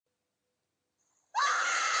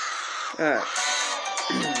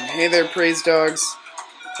Hey there, Praisedogs.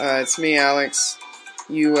 It's me, Alex.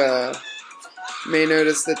 You may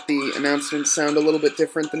notice that the announcements sound a little bit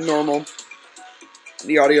different than normal.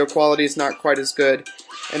 The audio quality is not quite as good,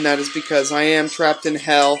 and that is because I am trapped in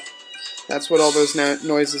hell. That's what all those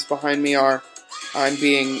noises behind me are. I'm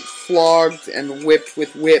being flogged and whipped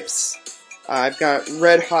with whips. I've got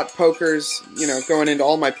red-hot pokers, going into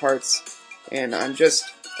all my parts, and I'm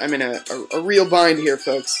in a real bind here,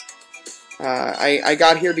 folks. I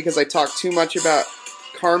got here because I talked too much about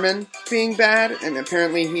Carman being bad, and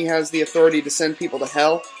apparently he has the authority to send people to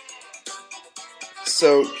hell.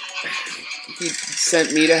 So, he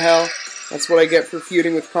sent me to hell. That's what I get for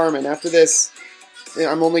feuding with Carman. After this,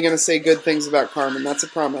 I'm only going to say good things about Carman. That's a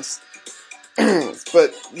promise.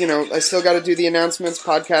 But, I still got to do the announcements.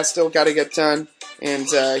 Podcast still got to get done. And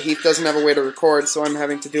Heath doesn't have a way to record, so I'm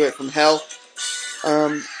having to do it from hell.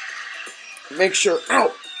 Make sure...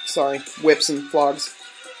 Ow! Sorry, whips and flogs.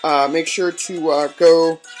 Make sure to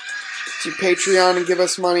go to Patreon and give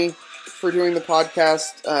us money for doing the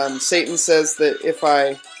podcast. Satan says that if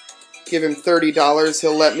I give him $30,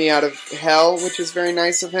 he'll let me out of hell, which is very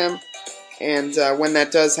nice of him. And when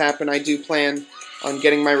that does happen, I do plan on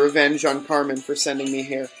getting my revenge on Carman for sending me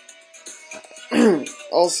here.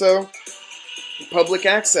 Also, public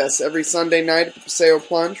access every Sunday night at the Paseo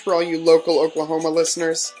Plunge for all you local Oklahoma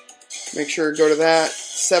listeners. Make sure to go to that.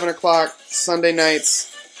 7 o'clock, Sunday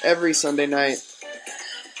nights, every Sunday night.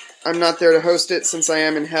 I'm not there to host it since I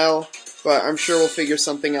am in hell, but I'm sure we'll figure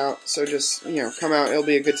something out. So just, come out. It'll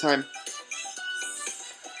be a good time.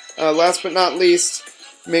 Last but not least,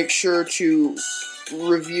 make sure to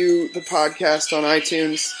review the podcast on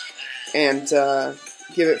iTunes and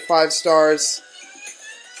give it 5 stars.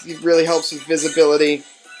 It really helps with visibility.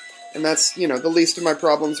 And that's, the least of my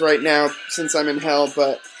problems right now since I'm in hell,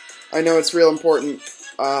 but I know it's real important.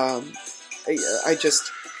 I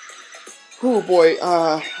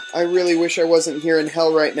really wish I wasn't here in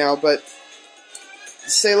hell right now, but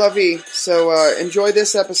c'est la vie. So enjoy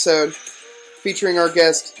this episode featuring our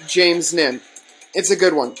guest, James Ngheim. It's a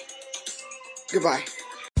good one. Goodbye.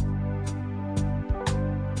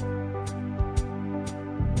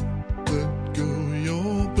 Let go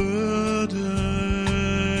your burdens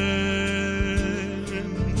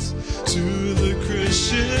to the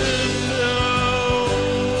Christian now.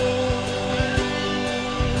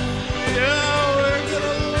 Yeah, we're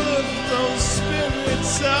gonna lift those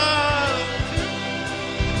spirits up.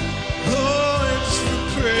 Oh, it's the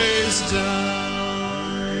praise time.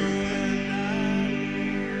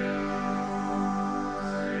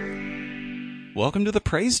 Welcome to the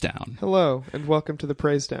Praise Down. Hello, and welcome to the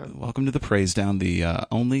Praise Down. Welcome to the Praise Down, the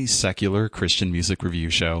only secular Christian music review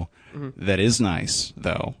show that is nice,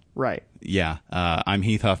 though. Right. Yeah, I'm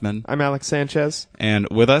Heath Huffman. I'm Alex Sanchez. And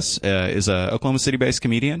with us is a Oklahoma City-based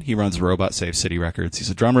comedian. He runs Robot Save City Records. He's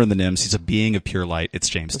a drummer in the Nghiems. He's a being of pure light. It's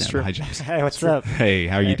James Ngheim. Hi, James. Hey, what's up? Hey,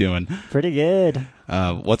 how are you doing? Pretty good.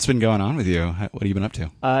 What's been going on with you? What have you been up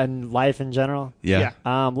to? In life in general. Yeah.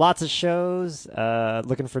 Lots of shows.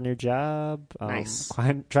 Looking for a new job. Nice.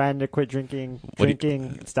 Trying to quit drinking.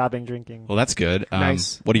 Stopping drinking. Well, that's good.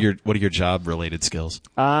 Nice. What are your job-related skills?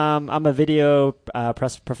 I'm a video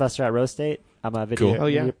professor at Rose State. I'm a video,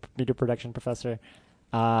 Cool. video production professor.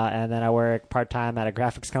 And then I work part-time at a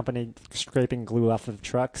graphics company scraping glue off of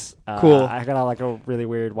trucks. Cool. I got a really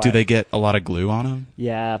weird... Do they get a lot of glue on them?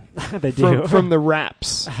 Yeah, they do. From the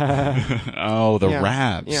wraps. Oh, the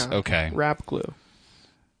wraps. Yeah. Okay. Wrap glue.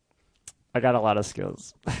 I got a lot of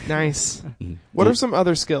skills. Nice. What are some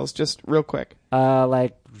other skills, just real quick?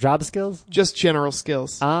 Like job skills? Just general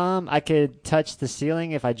skills. I could touch the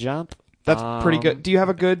ceiling if I jump. That's pretty good. Do you have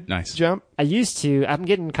a good Nice. jump? I used to. I'm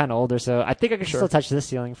getting kind of older, so I think I can still touch this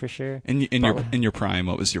ceiling for sure. In your prime,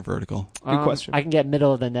 what was your vertical? Good question. I can get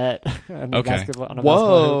middle of the net. On Okay. basketball, on a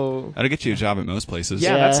Whoa. That'll get you a job at most places.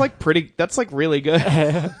 Yeah, Yeah. that's like really good.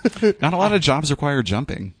 Not a lot of jobs require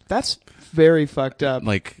jumping. That's very fucked up.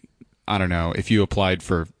 Like, I don't know. If you applied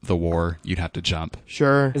for the war, you'd have to jump.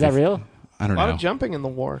 Sure. Is that real? I A don't lot know. of jumping in the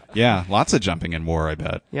war. Yeah, lots of jumping in war, I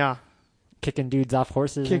bet. Yeah. Kicking dudes off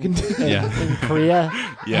horses. Kicking Yeah. in Korea.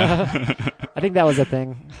 Yeah. I think that was a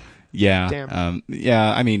thing. Yeah. Damn.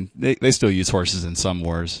 Yeah, I mean, they still use horses in some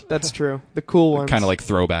wars. That's true. The cool ones. Kind of like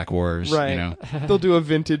throwback wars, Right. you know? They'll do a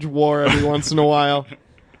vintage war every once in a while.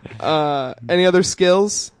 Any other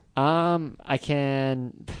skills? I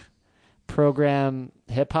can program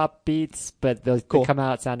hip hop beats, but they Cool. come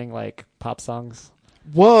out sounding like pop songs.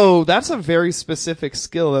 Whoa, that's a very specific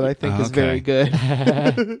skill that I think is Okay. very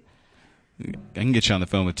good. I can get you on the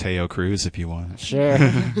phone with Teo Cruz if you want. Sure.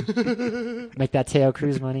 Make that Teo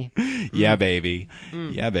Cruz money. Yeah, baby.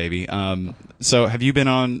 Yeah, baby. So have you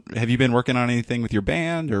been working on anything with your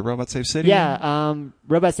band or Robot Save City? Yeah,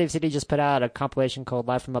 Robot Save City just put out a compilation called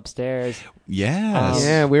Live from Upstairs. Yes.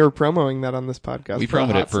 Yeah, we were promoting that on this podcast. We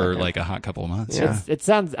promoted it for like a hot couple of months. Yeah. It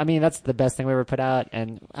sounds, I mean, that's the best thing we ever put out.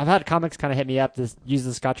 And I've had comics kind of hit me up to use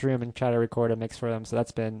the Scotch Room and try to record a mix for them. So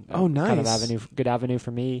that's been a kind of good avenue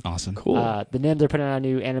for me. Awesome. Cool. The Nghiem, are putting out a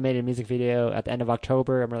new animated music video at the end of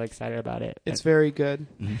October. I'm really excited about it. It's very good.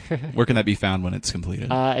 Mm-hmm. Where can that be found when it's completed?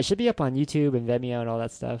 It should be up on YouTube and Vimeo and all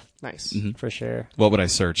that stuff. Nice. Mm-hmm. For sure. What would I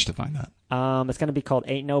search to find that? It's going to be called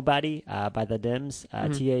Ain't Nobody by the Nghiems.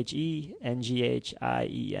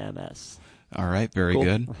 THENGHIEMS. All right. Very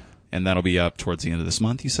good. And that'll be up towards the end of this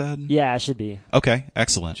month, you said? Yeah, it should be. Okay.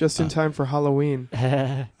 Excellent. Just in time for Halloween.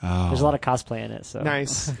 There's a lot of cosplay in it. So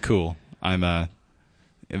Nice. Cool. I'm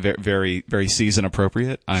very, very season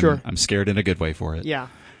appropriate. I'm scared in a good way for it. Yeah.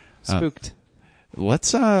 Spooked.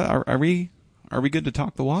 Let's are we good to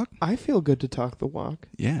talk the walk? I feel good to talk the walk.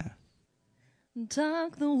 Yeah.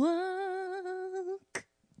 Talk the walk.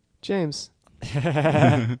 James.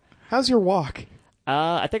 How's your walk?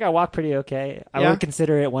 I think I walk pretty okay. I Yeah? would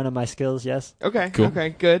consider it one of my skills, yes. Okay. Cool. Okay,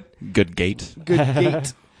 good. Good gait. Good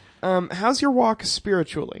gait. How's your walk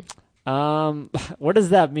spiritually? What does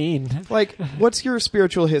that mean? Like, what's your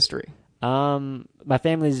spiritual history? My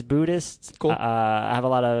family's Buddhist. Cool. I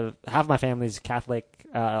have half my family's Catholic.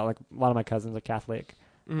 Like a lot of my cousins are Catholic.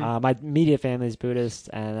 Mm-hmm. My immediate family's Buddhist,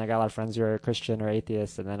 and I got a lot of friends who are Christian or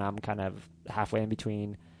atheists, and then I'm kind of halfway in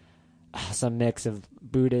between some mix of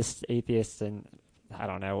Buddhist, atheists, and I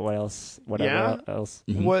don't know what else. Whatever else.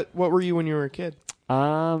 Mm-hmm. What were you when you were a kid?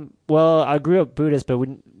 Well, I grew up Buddhist, but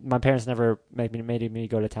my parents never made me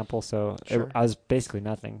go to temple, so Sure. I was basically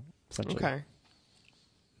nothing, essentially. Okay.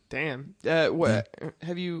 Damn. What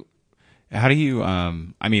have you? How do you?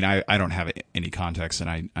 I mean, I don't have any context, and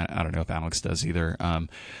I don't know if Alex does either.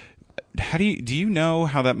 How do you know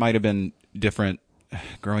how that might have been different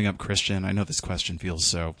growing up Christian? I know this question feels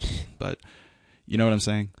so, but you know what I'm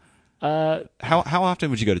saying. How often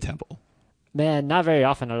would you go to temple? Man, not very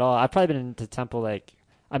often at all. I've probably been to temple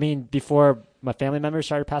before my family members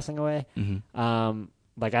started passing away. Mm-hmm.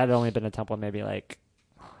 Like I'd only been to temple maybe like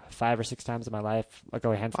 5 or 6 times in my life, like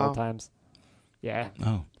a handful of times. Yeah.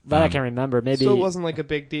 Oh. But I can't remember. Maybe So it wasn't like a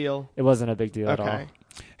big deal. It wasn't a big deal at all. Okay.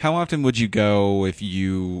 How often would you go if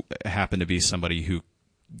you happen to be somebody who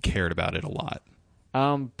cared about it a lot?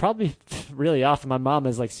 Probably really often. My mom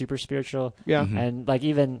is like super spiritual. Yeah. Mm-hmm. And like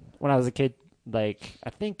even when I was a kid, like I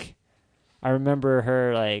think I remember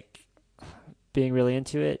her like being really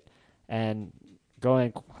into it and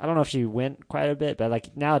going. I don't know if she went quite a bit, but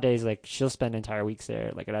like nowadays, like she'll spend entire weeks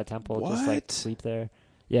there, like at a temple, just like What? sleep there.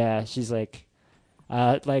 Yeah, she's like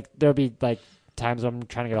there'll be like times I'm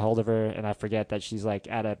trying to get a hold of her and I forget that she's like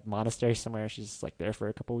at a monastery somewhere. She's like there for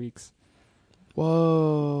a couple weeks.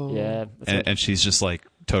 Whoa. Yeah. And she's just like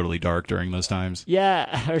totally dark during those times.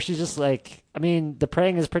 Yeah, or she's just like, I mean, the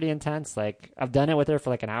praying is pretty intense. Like, I've done it with her for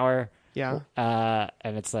like an hour. Yeah.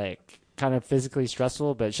 And it's like kind of physically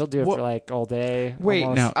stressful, but she'll do it for like all day. Wait.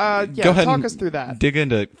 almost. Now, Yeah. go ahead Talk and us through that. Dig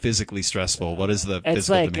into physically stressful. What is the It's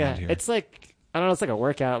physical like, demand here? it's like, I don't know, it's like a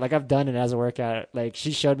workout. Like, I've done it as a workout. Like,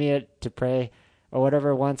 she showed me it to pray or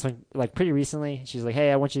whatever once, like pretty recently. She's like,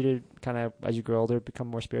 hey, I want you to kind of, as you grow older, become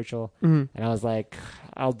more spiritual. Mm-hmm. And I was like,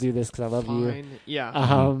 I'll do this because I love you. Fine.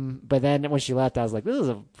 Yeah. But then when she left, I was like, this is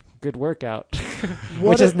a good workout,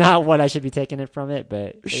 What which is not what I should be taking it from it,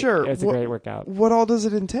 but Sure. it's a great workout. What all does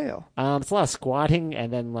it entail? It's a lot of squatting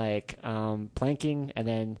and then like planking and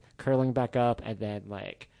then curling back up and then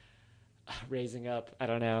like raising up. I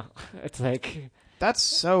don't know. It's like, That's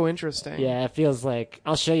so interesting. yeah, it feels like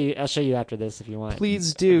I'll show you after this if you want.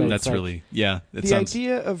 Please do. But That's like- really, yeah. It The sounds,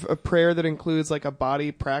 idea of a prayer that includes like a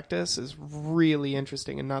body practice is really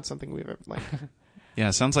interesting and not something we've ever like. yeah,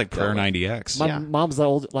 it sounds like Prayer 90X. My Yeah. mom's the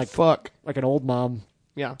old like Fuck. an old mom,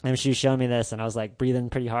 Yeah. and she was showing me this, and I was like breathing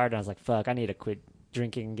pretty hard, and I was like, fuck, I need to quit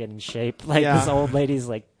drinking and get in shape. Like Yeah. this old lady's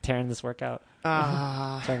like tearing this workout,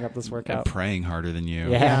 Ah. tearing up this and workout. praying harder than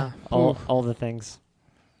you. Yeah, Yeah. all the things.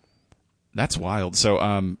 That's wild. So,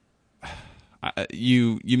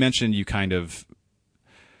 you mentioned you kind of,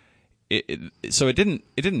 so it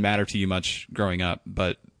didn't matter to you much growing up,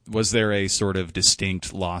 but was there a sort of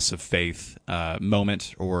distinct loss of faith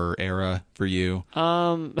moment or era for you?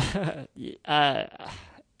 I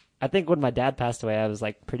think when my dad passed away, I was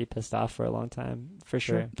like pretty pissed off for a long time, for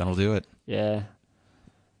sure. That'll do it. Yeah.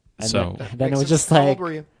 And So- then it was just How like old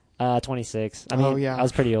were you? 26. I mean, Oh, yeah. I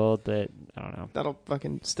was pretty old, but I don't know. That'll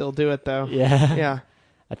fucking still do it though. Yeah. Yeah.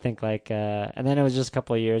 I think and then it was just a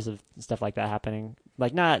couple of years of stuff like that happening,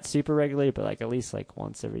 like not super regularly, but like at least like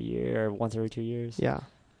once every year or once every 2 years. Yeah.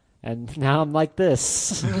 And now I'm like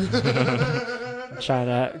this, trying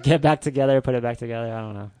to get back together, put it back together. I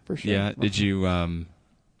don't know. For sure. Yeah. Did you? I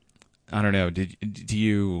don't know. Do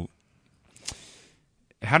you?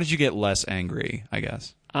 How did you get less angry? I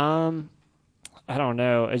guess. I don't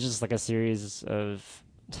know. It's just like a series of.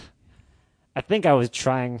 I think I was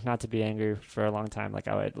trying not to be angry for a long time. Like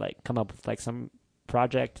I would like come up with like some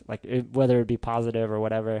project, like whether it be positive or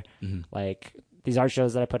whatever. Mm-hmm. Like these art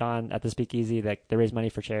shows that I put on at the Speakeasy, like they raise money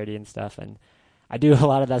for charity and stuff. And I do a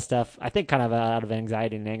lot of that stuff. I think kind of out of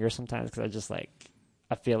anxiety and anger sometimes because I just like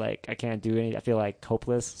I feel like I can't do any. I feel like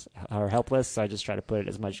hopeless or helpless. So I just try to put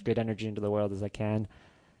as much good energy into the world as I can.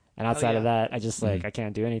 And outside of that, I just like I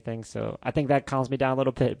can't do anything. So I think that calms me down a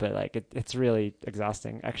little bit, but like it's really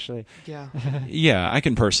exhausting actually. Yeah. Yeah, I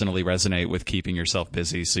can personally resonate with keeping yourself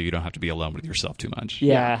busy so you don't have to be alone with yourself too much.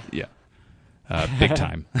 Yeah. Yeah. Big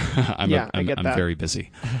time. I'm get that. very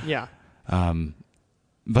busy. Yeah.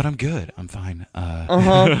 But I'm good. I'm fine.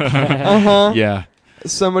 Uh-huh. Yeah.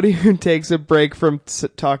 Somebody who takes a break from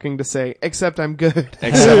talking to say, except I'm good.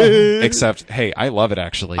 Except, hey, I love it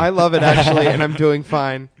actually. I love it actually, and I'm doing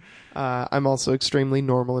fine. I'm also extremely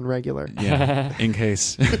normal and regular. Yeah, in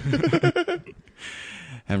case.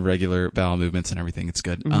 And regular bowel movements and everything. It's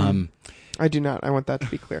good. Mm-hmm. I do not. I want that to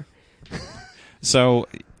be clear. So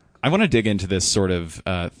I want to dig into this sort of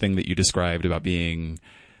thing that you described about being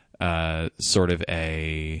sort of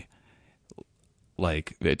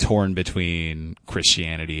torn between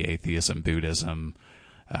Christianity, atheism, Buddhism,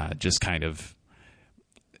 just kind of.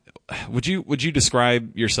 Would you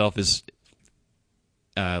describe yourself as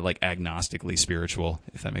like agnostically spiritual,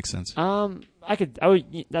 if that makes sense? I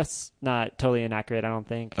would. That's not totally inaccurate. I don't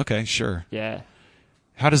think. Okay, sure. Yeah.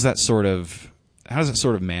 How does that sort of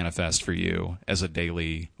manifest for you as a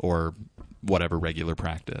daily or whatever regular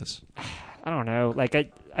practice? I don't know. Like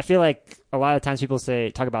I feel like a lot of times people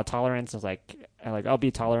talk about tolerance. It's like I'll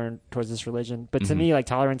be tolerant towards this religion, but to me, like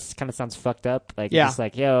tolerance kind of sounds fucked up. Like it's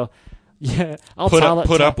like I'll put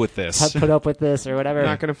up with this. Put up with this or whatever. I'm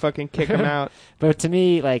not gonna fucking kick him out. But to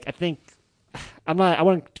me, like I think I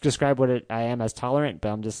wouldn't describe what I am as tolerant, but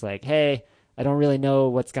I'm just like, hey, I don't really know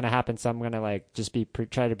what's gonna happen, so I'm gonna like just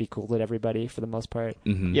try to be cool with everybody for the most part.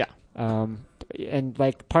 Mm-hmm. Yeah. And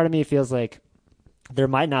like part of me feels like there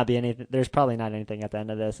might not be anything. There's probably not anything at the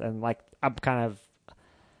end of this, and like I'm kind of,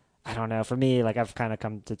 I don't know. For me, like I've kind of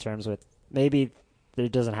come to terms with maybe there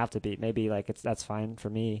doesn't have to be. Maybe like that's fine for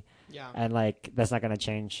me. Yeah. And like that's not gonna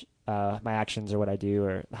change my actions or what I do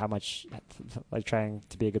or how much like trying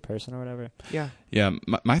to be a good person or whatever. Yeah. Yeah.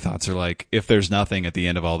 My thoughts are like, if there's nothing at the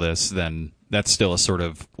end of all this, then that's still a sort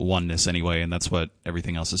of oneness anyway, and that's what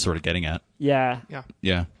everything else is sort of getting at. Yeah. Yeah.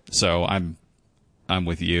 Yeah. So I'm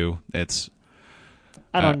with you. It's.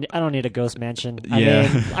 I don't need a ghost mansion. Yeah.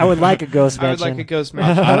 I mean, I would like a ghost I would mansion. like a ghost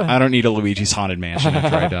mansion. I don't need a Luigi's Haunted Mansion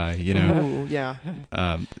after I die. You know. Ooh, yeah.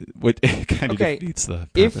 It kind of Okay. defeats the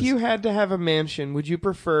purpose. If you had to have a mansion, would you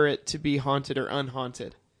prefer it to be haunted or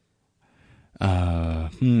unhaunted?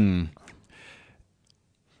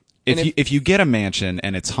 If you get a mansion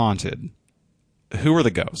and it's haunted, who are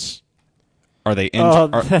the ghosts? Are they?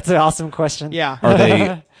 That's an awesome question. Yeah. Are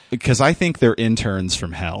they? Because I think they're interns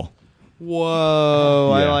from hell.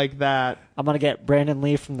 Whoa, I Yeah. like that. I'm gonna get Brandon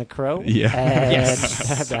Lee from The Crow. Yeah. And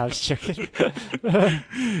Yes. No, I was joking.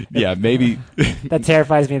 Yeah, maybe. That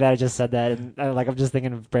terrifies me that I just said that, and I'm just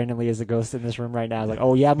thinking of Brandon Lee as a ghost in this room right now. I was like,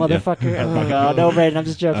 oh yeah, motherfucker. I'm like, oh no, Brandon, I'm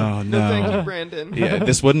just joking. Oh No, thank no. you, Brandon. Yeah,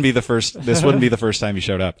 this wouldn't be the first time you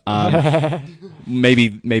showed up.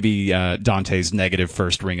 Maybe Dante's negative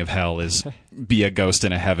first ring of hell is be a ghost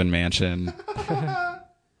in a heaven mansion.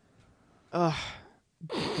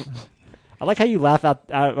 I like how you laugh out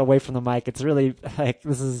away from the mic. It's really like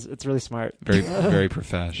it's really smart. Very very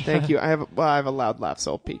professional. Thank you. I have a loud laugh,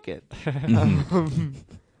 so I'll peek it.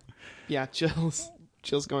 Yeah, Chill's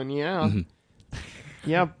going, yeah.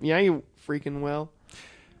 Yeah, you freaking will.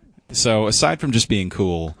 So aside from just being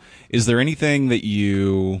cool, is there anything that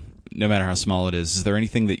you, no matter how small it is there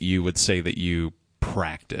anything that you would say that you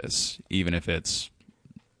practice, even if it's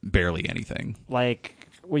barely anything? Like,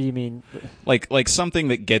 what do you mean? Like something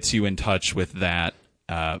that gets you in touch with that,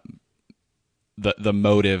 the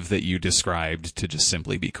motive that you described to just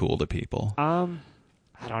simply be cool to people. I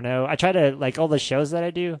don't know. I try to, like, all the shows that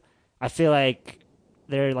I do, I feel like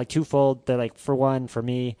they're like twofold. They're like, for one, for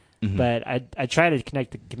me, but I try to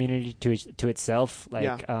connect the community to itself.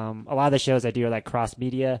 Like, a lot of the shows I do are like cross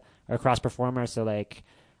media or cross performer. So like,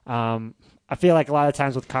 I feel like a lot of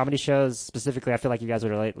times with comedy shows, specifically, I feel like you guys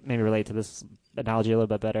would relate to this analogy a little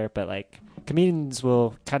bit better. But like comedians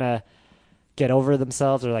will kind of get over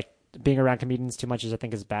themselves, or like being around comedians too much I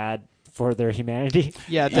think is bad for their humanity.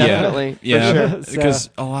 Yeah, definitely. Yeah, For sure. So- because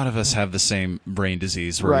a lot of us have the same brain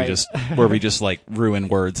disease where Right. we just like ruin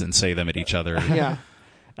words and say them at each other. Yeah.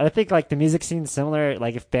 I think like the music scene's similar.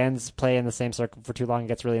 Like if bands play in the same circle for too long, it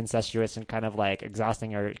gets really incestuous and kind of like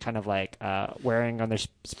exhausting, or kind of like wearing on their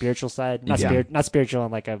spiritual side. Not Yeah. not spiritual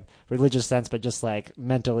in like a religious sense, but just like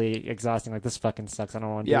mentally exhausting. Like this fucking sucks. I don't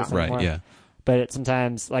want to do Yeah. this anymore. Right. Yeah. But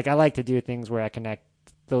sometimes like I like to do things where I connect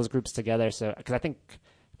those groups together. So because I think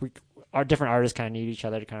our different artists kind of need each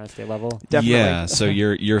other to kind of stay level. Definitely. Yeah. So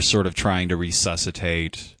you're sort of trying to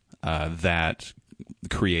resuscitate that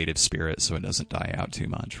creative spirit so it doesn't die out too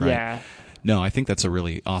much, right? Yeah. No, I think that's a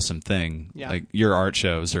really awesome thing. Yeah. Like your art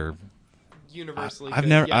shows are. Universally. I've good.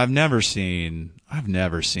 never, Yeah. I've never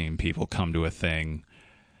seen people come to a thing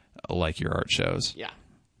like your art shows. Yeah.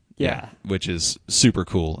 Yeah. Which is super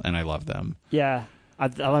cool, and I love them. Yeah,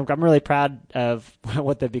 I'm really proud of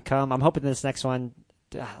what they've become. I'm hoping this next one,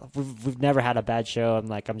 we've never had a bad show.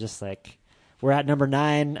 I'm just like, we're at number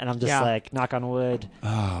 9, and I'm just Yeah. like, knock on wood.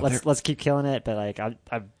 Let's keep killing it. But like, I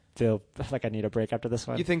feel like I need a break after this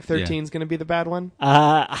one. You think 13's going to be the bad one?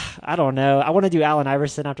 I don't know. I want to do Allen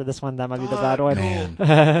Iverson after this one. That might be the bad one.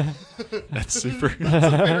 Man, that's super.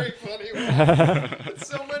 Very funny one. It's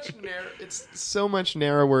so much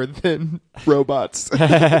narrower than robots.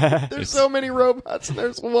 There's so many robots, and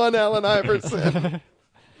there's one Allen Iverson.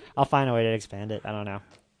 I'll find a way to expand it. I don't know.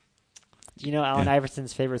 You know, Allen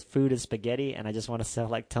Iverson's favorite food is spaghetti, and I just want to sell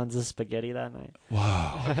like tons of spaghetti that night.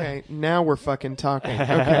 Wow. Okay, now we're fucking talking. Okay,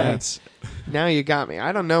 That's, now you got me.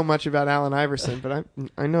 I don't know much about Allen Iverson, but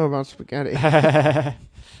I know about spaghetti.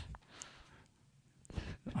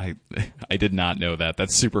 I did not know that.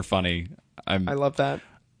 That's super funny. I love that.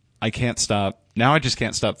 I can't stop. Now I just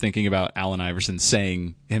can't stop thinking about Allen Iverson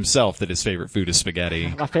saying himself that his favorite food is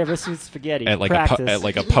spaghetti My favorite food's spaghetti. at like Practice. at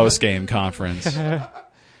like a post game conference.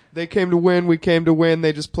 They came to win. We came to win.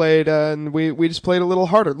 They just played, and we just played a little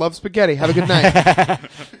harder. Love spaghetti. Have a good night.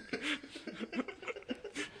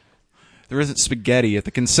 There isn't spaghetti at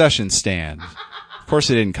the concession stand. Of course,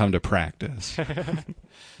 they didn't come to practice.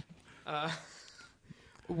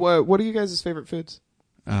 What are you guys' favorite foods?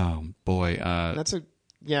 Oh boy.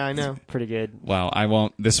 Yeah, I know. Pretty good. Well, I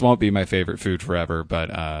won't. This won't be my favorite food forever, but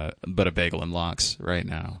a bagel and lox right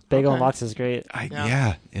now. Bagel and Okay. lox is great.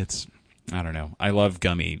 Yeah, it's. I don't know. I love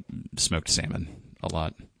gummy smoked salmon a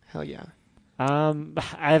lot. Hell yeah. I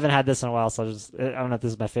haven't had this in a while, so I don't know if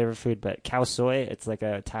this is my favorite food, but cow soy. It's like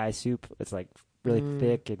a Thai soup. It's like really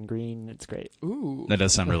thick and green. It's great. Ooh. That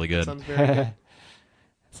does sound really good. Sounds very good.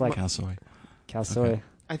 It's like Cow soy. cow soy.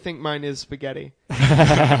 I think mine is spaghetti.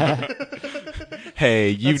 Hey,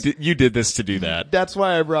 you did this to do that. That's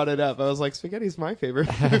why I brought it up. I was like, spaghetti's my favorite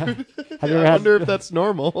food. Have you ever I had wonder if that's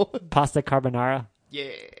normal. pasta carbonara?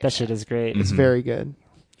 Yeah. That shit is great. It's very good.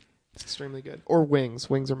 It's extremely good. Or wings.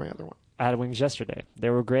 Wings are my other one. I had wings yesterday. They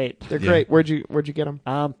were great. They're Yeah. great. Where'd you get them?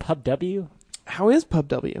 Pub W. How is Pub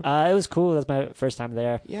W? It was cool. That's my first time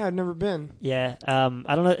there. Yeah, I've never been. Yeah.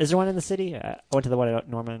 I don't know. Is there one in the city? I went to the one at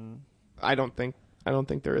Norman. I don't think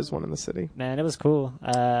there is one in the city. Man, it was cool.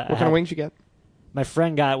 What kind of wings you get? My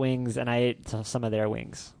friend got wings, and I ate some of their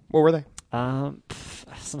wings. What were they?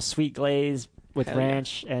 Some sweet glaze with Hell yeah.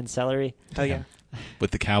 ranch and celery. Hell yeah.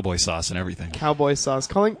 With the cowboy sauce and everything. Cowboy sauce.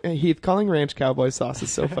 Calling ranch cowboy sauce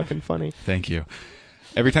is so fucking funny. Thank you.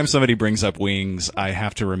 Every time somebody brings up wings, I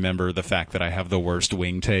have to remember the fact that I have the worst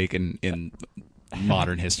wing take in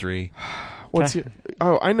modern history. What's your?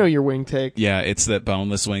 Oh, I know your wing take. Yeah, it's that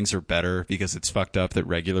boneless wings are better because it's fucked up that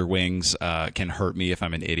regular wings can hurt me if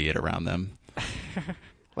I'm an idiot around them.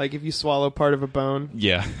 Like if you swallow part of a bone.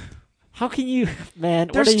 Yeah. How can you, man?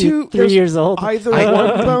 There's what are you, 3 years old? Either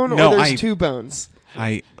one bone No, or there's two bones.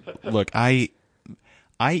 I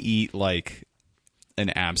eat like an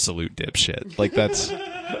absolute dipshit. Like that's,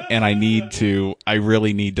 and I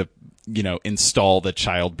really need to, install the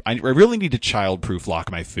child. I really need to child-proof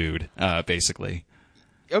lock my food, basically.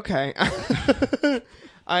 Okay.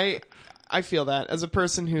 I feel that as a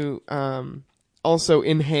person who also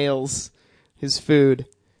inhales his food,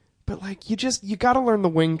 but like you got to learn the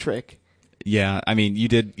wing trick. Yeah, I mean, you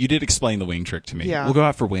did explain the wing trick to me. Yeah. We'll go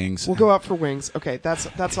out for wings. We'll go out for wings. Okay,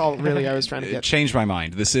 that's all really I was trying to It get. changed my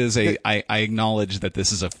mind. This is I acknowledge that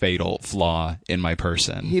this is a fatal flaw in my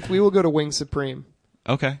person. Heath, we will go to Wing Supreme.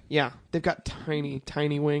 Okay, Yeah, they've got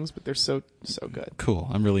tiny wings, but they're so good. cool.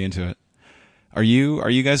 I'm really into it. Are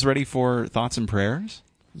you guys ready for thoughts and prayers?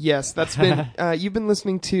 Yes, that's been. You've been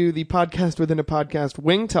listening to the podcast within a podcast,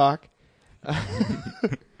 Wing Talk,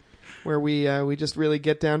 where we just really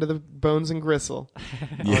get down to the bones and gristle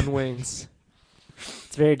on wings.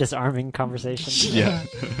 It's a very disarming conversation. Yeah.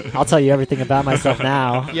 I'll tell you everything about myself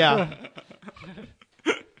now. Yeah.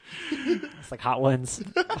 It's like Hot Ones.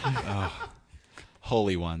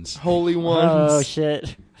 Holy Ones. Holy ones. Oh,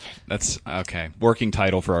 shit. That's okay. Working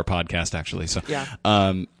title for our podcast, actually. So, Yeah.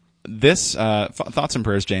 This Thoughts and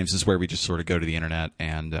Prayers, James, is where we just sort of go to the internet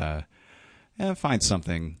and find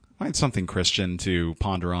something Christian to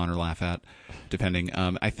ponder on or laugh at, depending.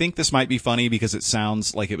 I think this might be funny because it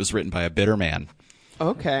sounds like it was written by a bitter man.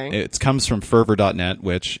 Okay. It comes from fervor.net,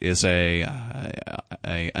 which is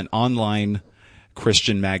an online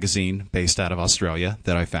Christian magazine based out of Australia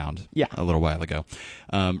that I found a little while ago.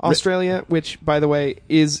 Australia, which, by the way,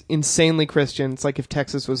 is insanely Christian. It's like if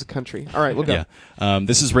Texas was a country. All right, we'll go. Yeah.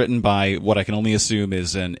 This is written by what I can only assume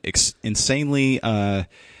is an insanely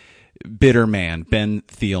bitter man, Ben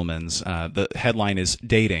Thielmans. The headline is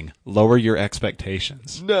Dating. Lower Your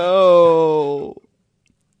Expectations. No.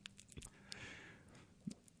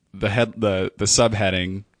 The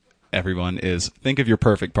subheading, everyone, is Think of your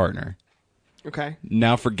perfect partner. Okay.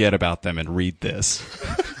 Now forget about them and read this.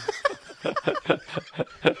 I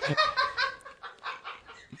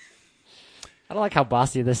don't like how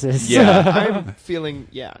bossy this is. Yeah. I'm feeling,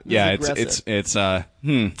 this Yeah, is it's a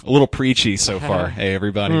little preachy so far. Hey,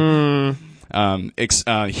 everybody.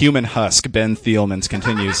 Human Husk, Ben Thielmans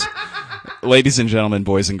continues. Ladies and gentlemen,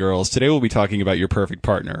 boys and girls, today we'll be talking about your perfect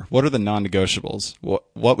partner. What are the non-negotiables?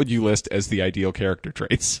 What would you list as the ideal character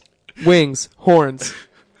traits? Wings, horns.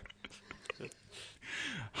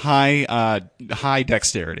 High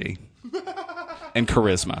dexterity and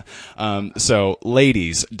charisma. So,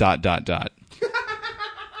 ladies, ...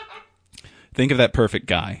 Think of that perfect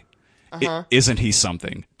guy. Isn't he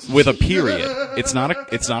something? With a period. It's not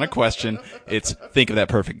a question. It's think of that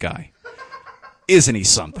perfect guy. Isn't he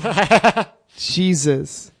something?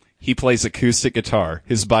 Jesus. He plays acoustic guitar.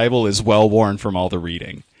 His Bible is well worn from all the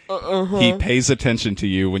reading. He pays attention to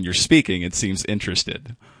you when you're speaking and seems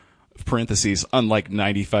interested. Parentheses, unlike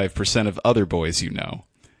 95% of other boys you know.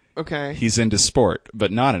 Okay. He's into sport,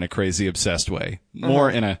 but not in a crazy obsessed way. More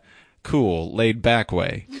in a cool, laid back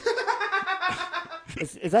way.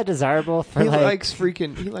 Is that desirable? For He likes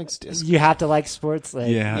disc. You have to like sports, like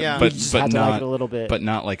Yeah. but you just but have to not like it a little bit. but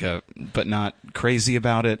not crazy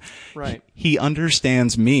about it. Right. He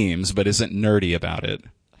understands memes, but isn't nerdy about it.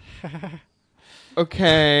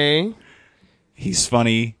 Okay. He's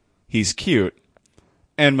funny. He's cute.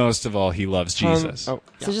 And most of all, he loves Jesus. So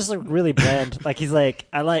just like really bland. Like he's like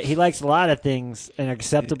he likes a lot of things in an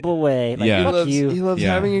acceptable way. Like Yeah. fuck you. He loves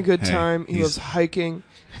Yeah. having a good Hey, time. He loves hiking.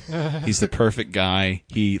 He's the perfect guy.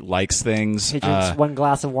 He likes things. He drinks one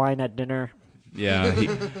glass of wine at dinner. Yeah.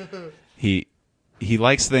 He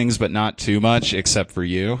likes things, but not too much, except for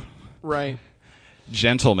you. Right.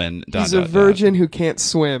 Gentleman. He's a virgin who can't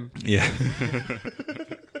swim. Yeah.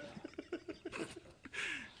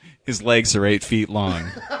 His legs are 8 feet long.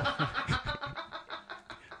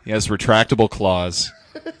 He has retractable claws,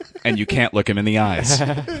 and you can't look him in the eyes.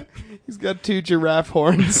 He's got 2 giraffe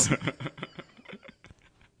horns.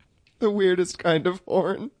 The weirdest kind of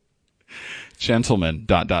horn. Gentleman. ...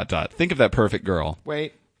 Think of that perfect girl.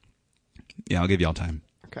 Wait. Yeah, I'll give y'all time.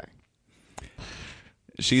 Okay.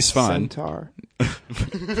 She's fun. Centaur.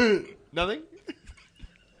 Nothing?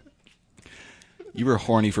 You were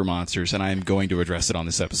horny for monsters, and I am going to address it on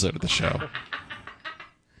this episode of the show.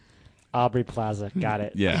 Aubrey Plaza. Got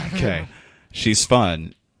it. Yeah, okay. She's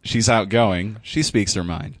fun. She's outgoing. She speaks her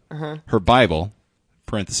mind. Her Bible,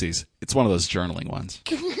 parentheses, it's one of those journaling ones,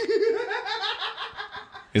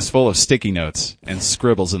 is full of sticky notes and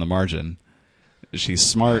scribbles in the margin. She's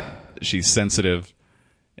smart. She's sensitive.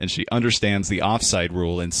 And she understands the offside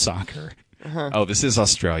rule in soccer. Oh, this is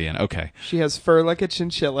Australian. Okay. She has fur like a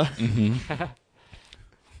chinchilla.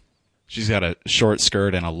 She's got a short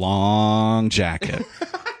skirt and a long jacket.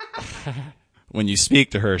 When you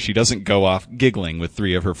speak to her, she doesn't go off giggling with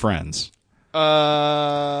 3 of her friends.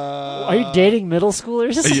 Are you dating middle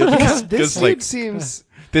schoolers? This dude seems...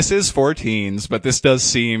 This is for teens, but this does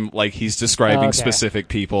seem like he's describing Okay. specific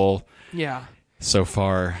people Yeah. so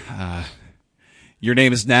far. Your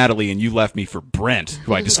name is Natalie, and you left me for Brent,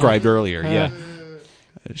 who I described earlier. Yeah.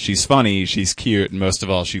 She's funny, she's cute, and most of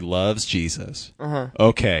all, she loves Jesus.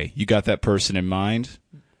 Okay, you got that person in mind?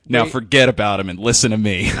 Now Wait. forget about him and listen to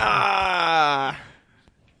me.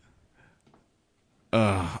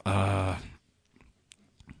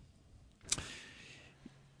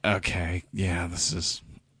 Okay, yeah, this is...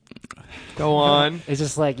 Go on. It's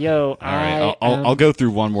just like, yo, All right, I'll go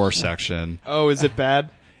through one more section. Oh, is it bad?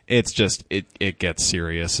 It's just it gets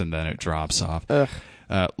serious and then it drops off. Ugh.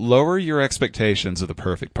 Lower your expectations of the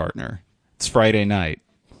perfect partner. It's Friday night.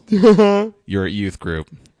 You're at youth group.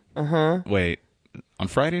 Wait, on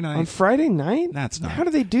Friday night? On Friday night? That's not. How do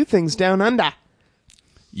they do things down under?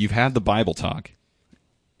 You've had the Bible talk.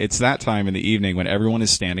 It's that time in the evening when everyone is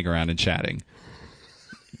standing around and chatting.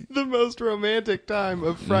 The most romantic time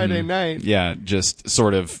of Friday night. Yeah, just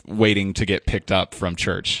sort of waiting to get picked up from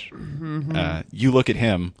church. You look at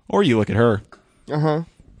him, or you look at her.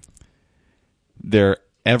 They're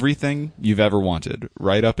everything you've ever wanted,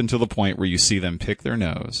 right up until the point where you see them pick their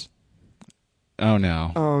nose. Oh,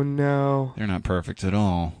 no. Oh, no. They're not perfect at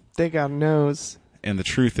all. They got a nose. And the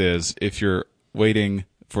truth is, if you're waiting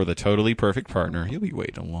for the totally perfect partner, you'll be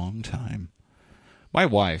waiting a long time. My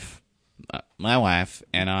wife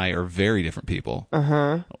and I are very different people.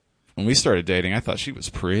 When we started dating, I thought she was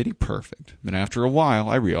pretty perfect. But after a while,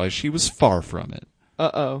 I realized she was far from it.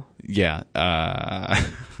 Uh-oh. Yeah.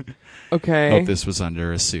 Okay. Hope this was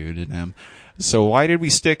under a pseudonym. So why did we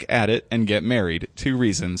stick at it and get married? 2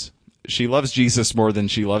 reasons. She loves Jesus more than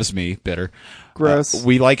she loves me. Bitter. Gross.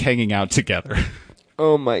 We like hanging out together.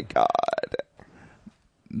 Oh, my God.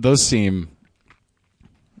 That seems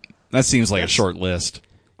like a short list.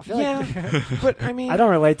 I feel like But, I mean... I don't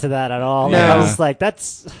relate to that at all. No. Like, I was like,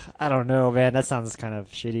 I don't know, man. That sounds kind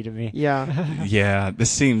of shitty to me. Yeah. Yeah,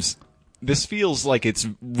 this feels like it's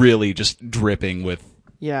really just dripping with...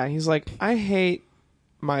 Yeah, he's like, I hate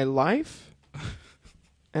my life,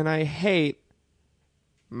 and I hate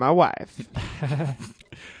my wife.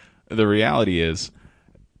 The reality is,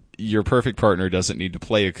 your perfect partner doesn't need to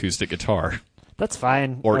play acoustic guitar. That's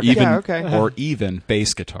fine. Or Okay. even Yeah, okay. or even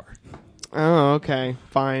bass guitar. Oh, okay.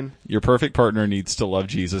 Fine. Your perfect partner needs to love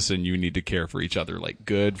Jesus, and you need to care for each other like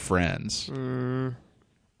good friends.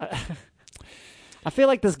 I feel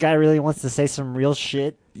like this guy really wants to say some real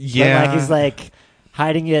shit. Yeah. But, like, he's like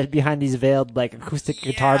hiding it behind these veiled like acoustic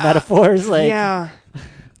guitar metaphors. Like, Yeah.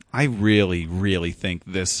 I really, really think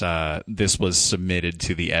this was submitted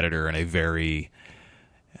to the editor in a very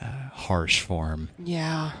harsh form.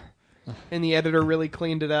 Yeah. And the editor really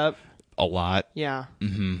cleaned it up. A lot. Yeah.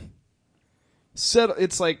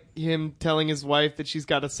 It's like him telling his wife that she's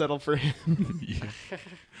got to settle for him.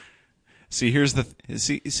 See, here's the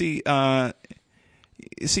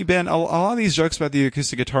see, Ben. A lot of these jokes about the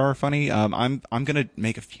acoustic guitar are funny. I'm gonna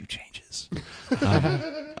make a few changes.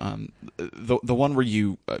 The one where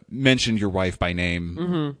you mentioned your wife by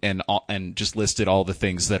name and just listed all the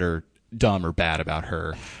things that are dumb or bad about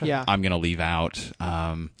her. Yeah. I'm gonna leave out.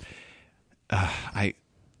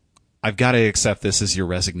 I've got to accept this as your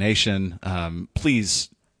resignation. Please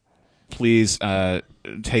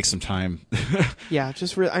take some time. Yeah,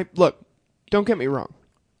 just look, don't get me wrong.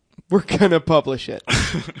 We're going to publish it.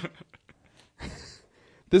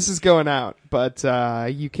 This is going out, but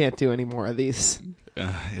you can't do any more of these.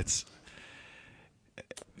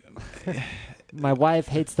 my wife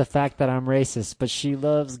hates the fact that I'm racist, but she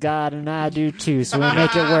loves God and I do too, so we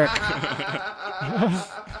make it work.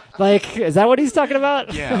 Like, is that what he's talking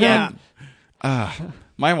about? Yeah.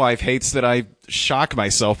 My wife hates that I shock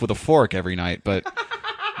myself with a fork every night, but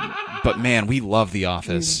man, we love The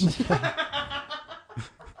Office.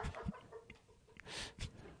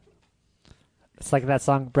 It's like that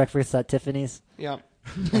song "Breakfast at Tiffany's." Yeah.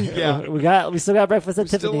 Yeah. We still got breakfast at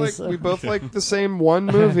Still Tiffany's. we both like the same one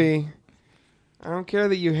movie. I don't care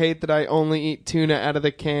that you hate that I only eat tuna out of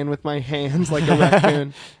the can with my hands like a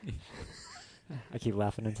raccoon. I keep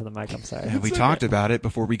laughing into the mic. I'm sorry. Yeah, we talked about it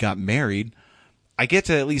before we got married. I get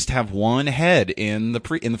to at least have one head in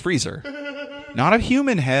the freezer. Not a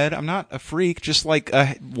human head. I'm not a freak. Just like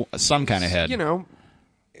some kind of head. You know,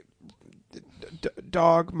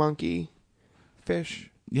 dog, monkey, fish.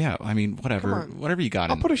 Yeah, I mean, whatever you got.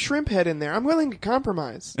 I'll put a shrimp head in there. I'm willing to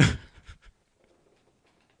compromise.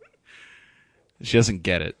 She doesn't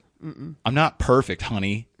get it. I'm not perfect,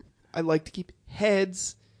 honey. I like to keep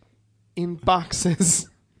heads in boxes.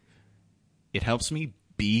 It helps me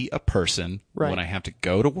be a person when I have to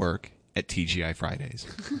go to work at TGI Fridays.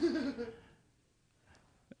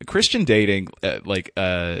 Christian dating,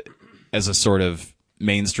 as a sort of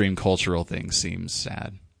mainstream cultural thing, seems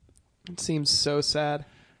sad. It seems so sad.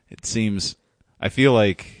 It seems. I feel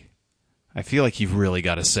like you've really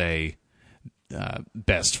got to say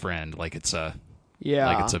best friend, like it's a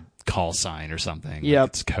call sign or something. Yep. Like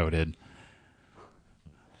it's coded.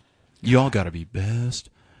 You all got to be best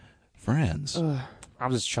friends.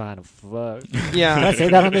 I'm just trying to fuck. Yeah. Can I say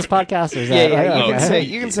that on this podcast? Or is Yeah, that, yeah. okay.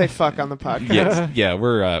 You can say fuck on the podcast. Yeah,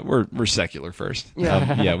 we're secular first.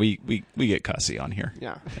 Yeah. Yeah, we get cussy on here.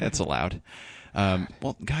 Yeah. It's allowed.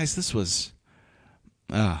 Well, guys, this was.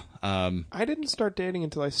 I didn't start dating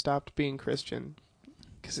until I stopped being Christian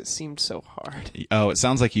because it seemed so hard. Oh, it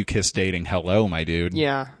sounds like you kissed dating. Hello, my dude.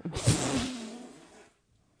 Yeah.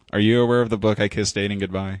 Are you aware of the book I Kissed Dating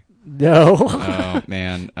Goodbye? No. Oh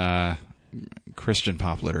man, Christian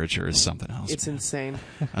pop literature is something else. It's insane.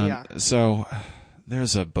 Yeah. So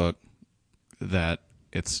there's a book that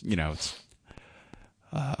it's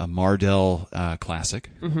a Mardell classic.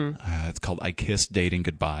 Mm-hmm. It's called I Kissed Dating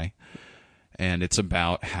Goodbye, and it's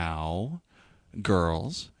about how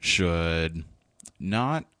girls should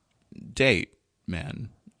not date men.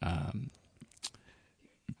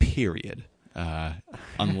 Period.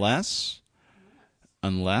 Unless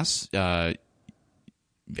I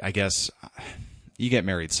guess you get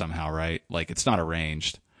married somehow, right? Like it's not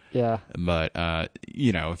arranged. Yeah. But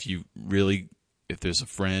if there's a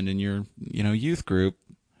friend in your youth group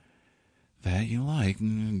that you like,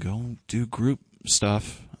 go do group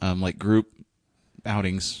stuff, like group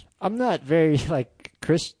outings. I'm not very like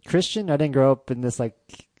Christian. I didn't grow up in this I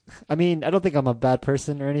don't think I'm a bad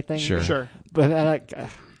person or anything. Sure. But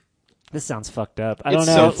this sounds fucked up. I It's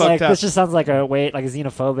don't know. so fucked up. This just sounds like a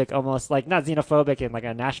xenophobic almost. Like not xenophobic in like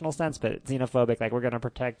a national sense, but xenophobic. Like we're gonna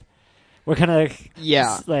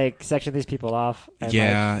section these people off. And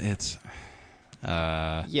It's.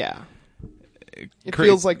 Yeah. It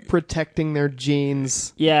feels like protecting their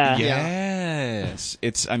genes. Yeah. Yes.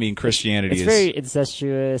 Christianity It's is very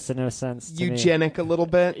incestuous in a sense. To Eugenic a little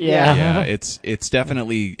bit. Yeah. Yeah, it's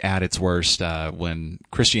definitely at its worst when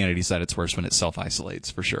Christianity's at its worst when it self-isolates,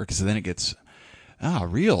 for sure, because then it gets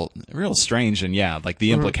real strange, and like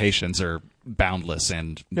the implications are boundless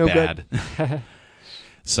and bad.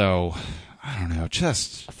 So I don't know, I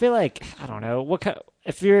feel like I don't know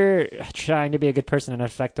if you're trying to be a good person and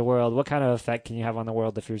affect the world, what kind of effect can you have on the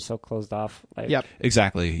world if you're so closed off? Yep.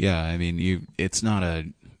 Exactly. Yeah. It's not a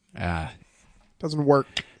doesn't work.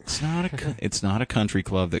 It's not a country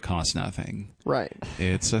club that costs nothing. Right.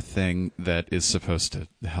 It's a thing that is supposed to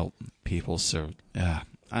help people. So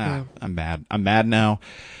I'm mad. I'm mad now.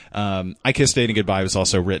 I Kissed Dating Goodbye was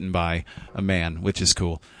also written by a man, which is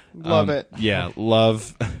cool. Love it. Yeah.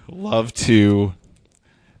 Love to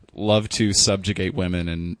subjugate women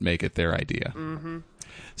and make it their idea. Mm-hmm.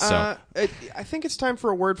 So I think it's time for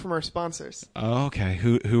a word from our sponsors. okay,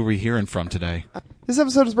 who are we hearing from today? This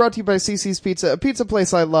episode is brought to you by CC's Pizza, a pizza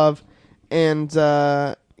place I love and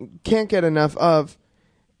can't get enough of.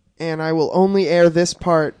 And I will only air this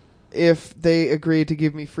part if they agree to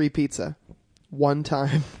give me free pizza. One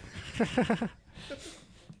time.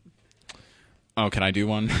 Oh, can I do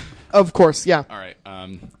one? Of course, yeah. All right.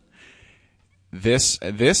 This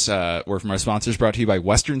word from our sponsors brought to you by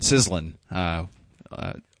Western Sizzlin',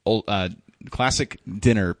 classic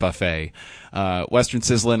dinner buffet. Western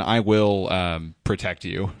Sizzlin', I will protect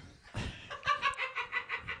you.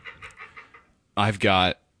 I've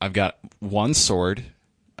got one sword,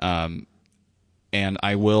 and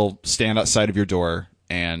I will stand outside of your door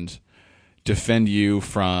and defend you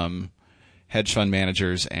from hedge fund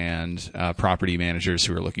managers and property managers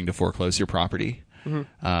who are looking to foreclose your property.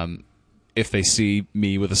 Mm-hmm. If they see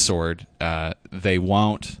me with a sword, they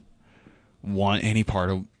won't want any part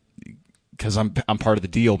of, because I'm part of the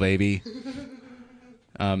deal, baby.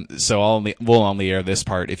 So we'll only air this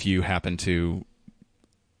part if you happen to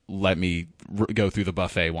let me go through the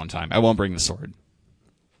buffet one time. I won't bring the sword.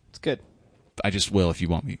 It's good. I just will if you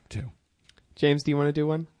want me to. James, do you want to do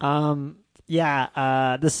one? My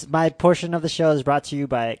portion of the show is brought to you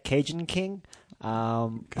by Cajun King.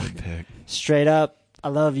 Good pick. Straight up, I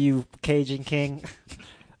love you, Cajun King.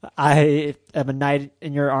 I am a knight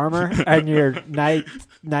in your armor and your knight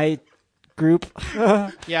group.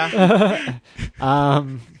 Yeah.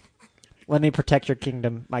 Let me protect your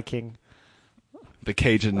kingdom, my king. The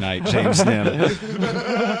Cajun Knight, James Ngheim.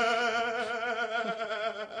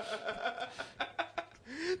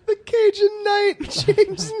 The Cajun Knight,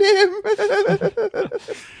 James Ngheim.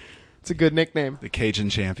 It's a good nickname. The Cajun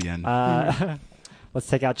champion. Let's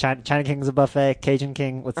take out China King's a buffet. Cajun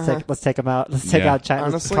King. Let's take him out. Let's take out China.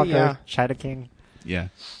 Honestly, let's conquer yeah. China King. Yeah.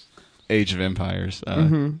 Age of Empires.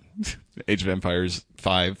 Age of Empires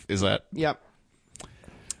 5. Is that Yep.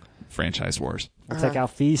 Franchise Wars? We'll take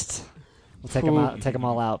out Feast. We'll take them out. Take them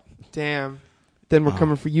all out. Damn. Then we're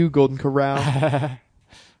coming for you, Golden Corral.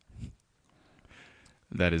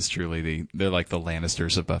 That is truly they're like the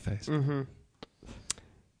Lannisters of buffets. Mm-hmm.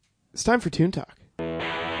 It's time for Toon Talk.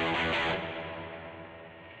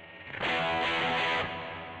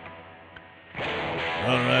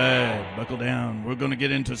 All right, buckle down. We're going to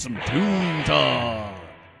get into some tune talk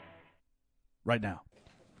right now.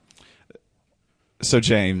 So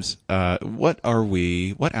James, what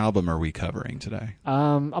album are we covering today?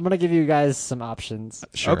 I'm gonna give you guys some options.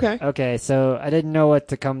 Sure. Okay. Okay, so I didn't know what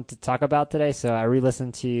to come to talk about today, so I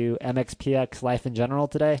re-listened to MXPX Life in General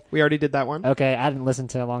today. We already did that one. Okay, I hadn't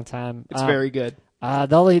listened to it in a long time. It's very good.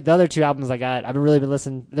 The other two albums I got, I've really been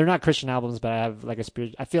listening. They're not Christian albums, but I have like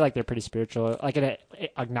I feel like they're pretty spiritual, like in an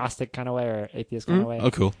agnostic kind of way or atheist kind of way.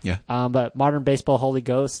 Oh, cool. Yeah. But Modern Baseball, Holy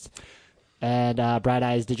Ghost, and Bright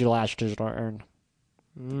Eyes, Digital Ash, Digital Urn.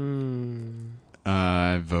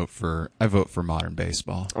 I vote for Modern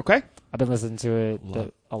Baseball. Okay. I've been listening to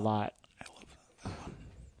it a lot.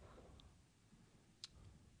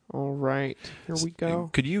 All right. Here we go.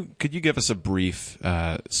 Could you give us a brief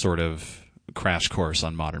sort of crash course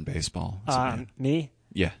on Modern Baseball? Me?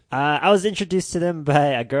 Yeah. I was introduced to them by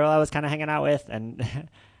a girl I was kind of hanging out with, and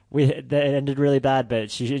it ended really bad.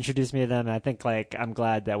 But she introduced me to them, and I think like I'm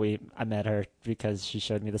glad that I met her because she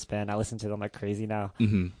showed me this band. I listen to them like crazy now.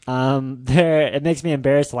 Mm-hmm. It makes me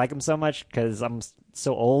embarrassed to like them so much because I'm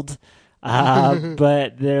so old.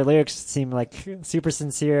 But their lyrics seem like super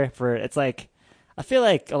sincere. It's like I feel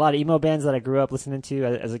like a lot of emo bands that I grew up listening to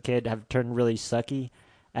as a kid have turned really sucky,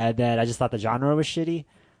 and then I just thought the genre was shitty.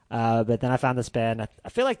 But then I found this band. I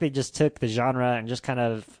feel like they just took the genre and just kind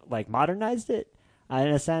of like modernized it in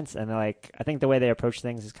a sense. And like I think the way they approach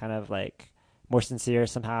things is kind of like more sincere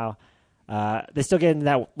somehow. They still get in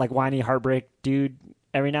that like whiny heartbreak dude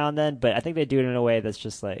every now and then, but I think they do it in a way that's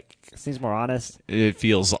just like seems more honest. It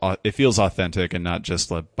feels authentic and not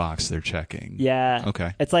just a box they're checking. Yeah.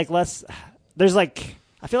 Okay. It's like less. There's like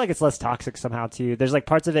I feel like it's less toxic somehow too. There's like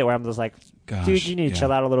parts of it where I'm just like, dude, you need to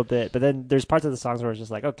chill out a little bit. But then there's parts of the songs where it's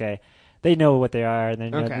just like, okay, they know what they are and they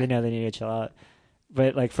know they need to chill out.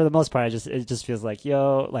 But like for the most part, it just feels like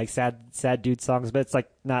like sad dude songs. But it's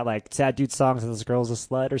like not like sad dude songs and this girl's a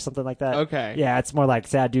slut or something like that. Okay. Yeah, it's more like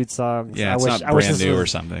sad dude songs. Yeah, it's not brand new or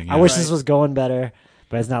something. Yeah. I wish this was going better,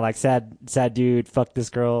 but it's not like sad dude fuck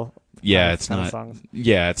this girl. Yeah, it's not. Songs.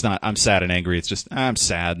 Yeah, it's not. I'm sad and angry. It's just I'm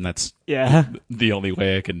sad, and that's the only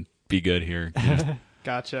way I can be good here. Yeah.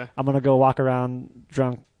 Gotcha. I'm gonna go walk around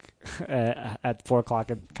drunk at 4:00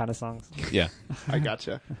 and kind of songs. Yeah, I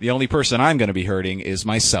gotcha. the only person I'm going to be hurting is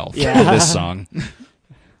myself. Yeah. This song.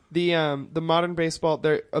 The Modern Baseball,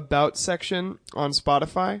 their About section on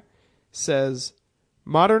Spotify says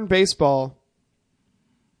Modern Baseball.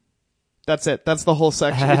 That's it. That's the whole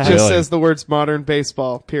section. It just Really? says the words Modern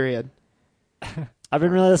Baseball, period. I've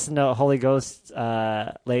been really listening to Holy Ghost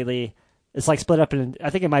lately. It's like split up in, I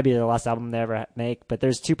think it might be the last album they ever make, but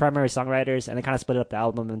there's two primary songwriters, and they kind of split up the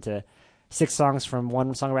album into 6 songs from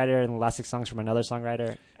one songwriter and the last 6 songs from another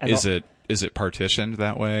songwriter. And Is it partitioned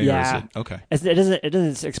that way? Yeah. Or is it, okay. It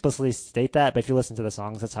doesn't explicitly state that, but if you listen to the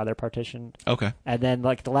songs, that's how they're partitioned. Okay. And then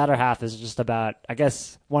like the latter half is just about, I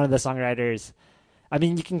guess, one of the songwriters. I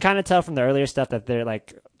mean, you can kind of tell from the earlier stuff that they're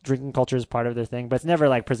like drinking culture is part of their thing, but it's never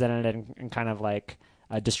like presented in kind of like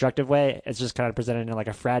a destructive way. It's just kind of presented in like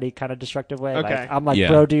a fratty kind of destructive way. Okay. Like, I'm like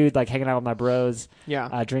bro dude, like hanging out with my bros,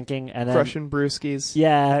 Yeah. drinking, and then Crushing brewskis.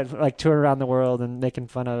 yeah, like touring around the world and making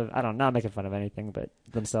fun of, not making fun of anything, but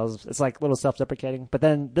themselves. It's like a little self-deprecating. But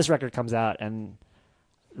then this record comes out, and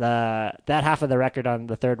that half of the record on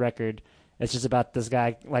the third record, it's just about this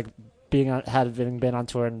guy like having been on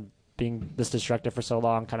tour and being this destructive for so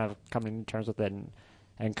long, kind of coming to terms with it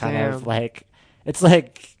and kind of like it's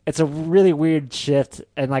a really weird shift,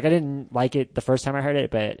 and like I didn't like it the first time I heard it,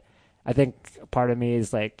 but I think part of me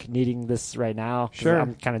is like needing this right now. Sure.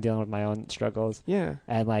 I'm kind of dealing with my own struggles. Yeah.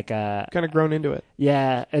 And like Kind of grown into it.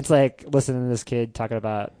 yeah, it's like listening to this kid talking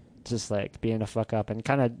about just like being a fuck up, and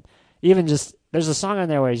kind of even just there's a song on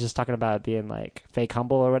there where he's just talking about being like fake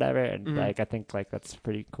humble or whatever, and like I think like that's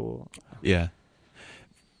pretty cool. Yeah.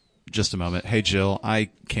 Just a moment. Hey, Jill, I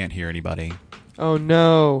can't hear anybody. Oh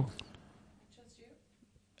no.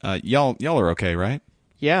 Y'all are okay, right?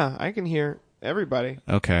 Yeah, I can hear everybody.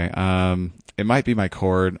 Okay. It might be my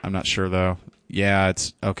cord. I'm not sure though. Yeah,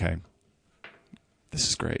 it's okay. This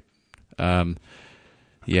is great.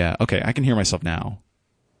 Yeah. Okay. I can hear myself now.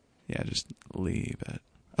 Yeah. Just leave it.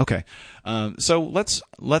 Okay. So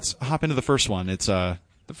let's hop into the first one. It's The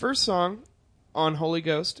first song on Holy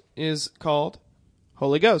Ghost is called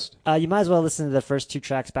Holy Ghost. You might as well listen to the first 2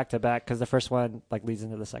 tracks back to back because the first one like leads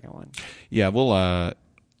into the second one. Yeah. We'll.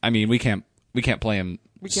 I mean, we can't play them.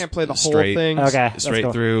 We can't play the straight, whole thing. Okay, straight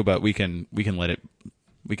cool. through, but we can let it.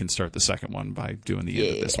 We can start the second one by doing the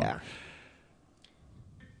end of this one.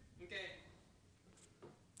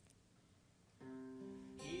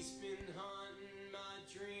 He's been haunting my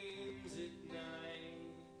dreams at night.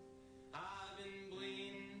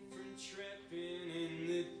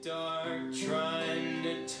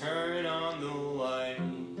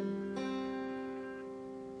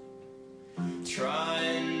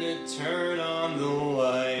 Trying to turn on the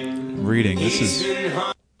light. Reading. This is.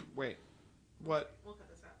 Wait. What? We'll cut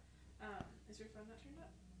this out. Is your phone not turned up?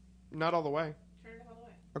 Not all the way. Turn it all the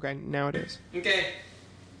way. Okay, now it is. Okay.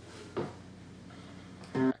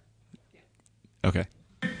 Okay.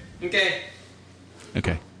 Okay.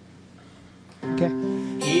 Okay.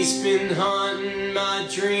 Okay. He's been haunting my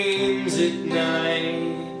dreams at night.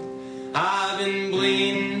 I've been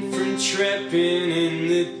bleeding from tripping in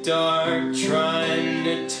the dark, trying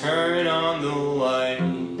to turn on the light.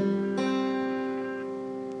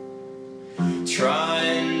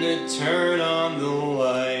 Trying to turn on the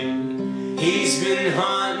light. He's been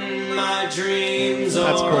haunting my dreams.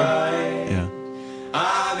 That's cool. Alright. Yeah.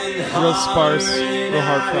 I've been Real sparse, real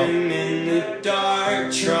heartfelt. in the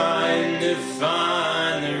dark, trying to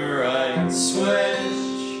find the right switch.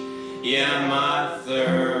 Yeah, my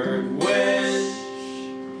third wish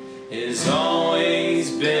has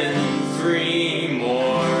always been 3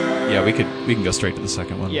 more. Yeah, we can go straight to the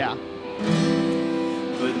second one. Yeah.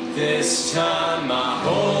 But this time my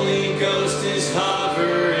Holy Ghost is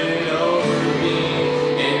hovering over me,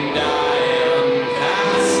 and I am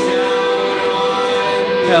passed out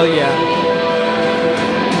on. Hell yeah.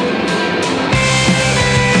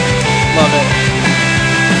 Love it.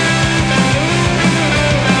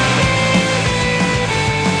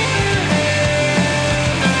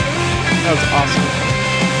 That was awesome.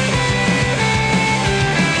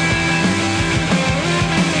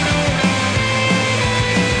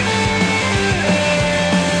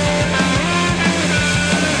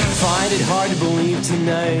 Find it hard to believe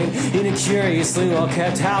tonight in a curiously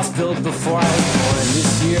well-kept house built before I was born.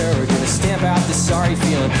 This year we're gonna stamp out the sorry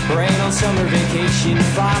feeling. Rain on summer vacation,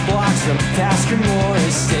 5 blocks from Tasker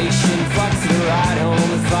Morris Station. Fuck for the ride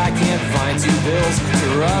home if I can't find 2 bills to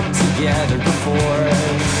rub together before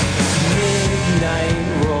midnight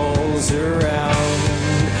rolls around.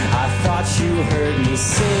 I thought you heard me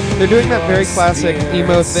sing. They're doing that very classic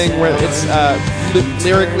emo thing where it's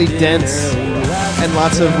lyrically dense and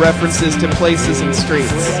lots of references to places and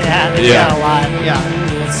streets. Yeah, they Yeah. got a lot. Yeah.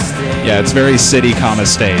 Yeah, it's very city, comma,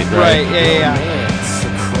 state, right? Right, yeah.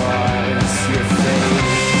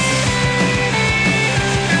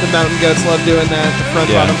 The Mountain Goats love doing that. The Front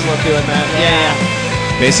Yeah. Bottoms love doing that. Yeah.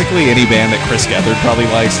 Basically, any band that Chris Gethard probably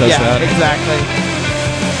likes does Yeah, that. exactly.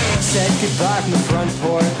 Said goodbye from the front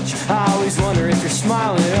porch. I always wonder if you're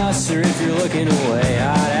smiling at us or if you're looking away.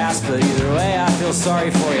 I'd ask, but either way, I feel sorry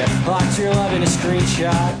for you. Locked your love in a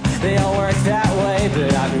screenshot. They all work that way,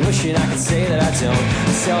 but I've been wishing I could say that I don't.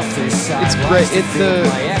 Selfish. It's great.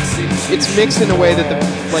 It's mixed in a way that the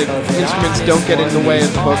instruments don't get in the way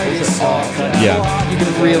of the vocals at all. Yeah. You can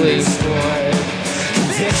really.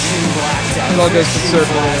 It all goes to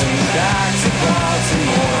circle.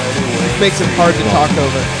 It makes it hard to talk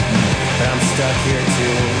over. I'm stuck here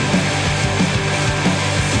too.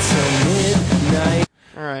 Until midnight.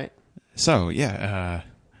 All right. So, yeah,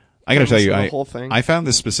 I gotta tell you, The whole thing. I found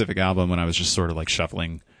this specific album when I was just sort of like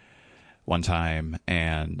shuffling one time,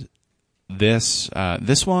 and this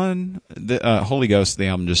one, Holy Ghost, the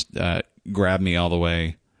album just grabbed me all the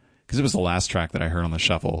way because it was the last track that I heard on the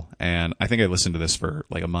shuffle, and I think I listened to this for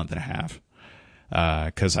like a month and a half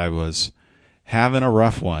because I was having a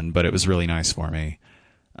rough one, but it was really nice for me.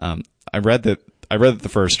 I read that the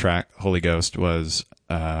first track, Holy Ghost, was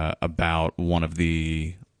about one of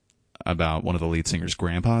the lead singer's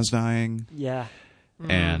grandpa's dying. Yeah.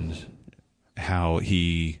 And how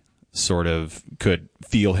he sort of could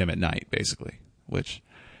feel him at night, basically. Which,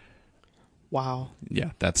 Wow.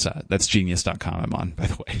 yeah, that's genius.com I'm on, by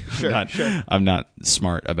the way. Sure. I'm not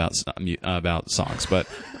smart about songs, but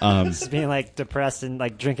Just being like depressed and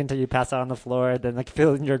like drinking till you pass out on the floor, then like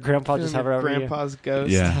feeling your grandpa just hover over Grandpa's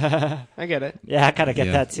ghost. yeah, I get it. you. Yeah, I kind of get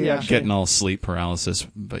Yeah. that too. Yeah. Actually. getting all sleep paralysis,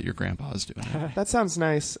 but your grandpa's doing it. That sounds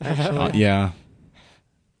nice, actually. Yeah.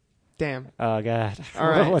 Damn. Oh god. All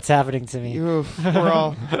right. What's happening to me? Oof,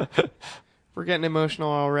 we're getting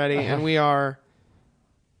emotional already, and we are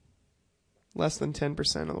less than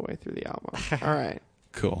 10% of the way through the album. All right.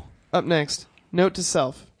 Cool. Up next, Note to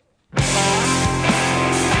Self. The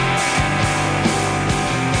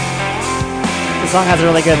song has a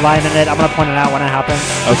really good line in it. I'm gonna point it out when it happens.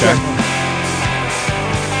 Okay.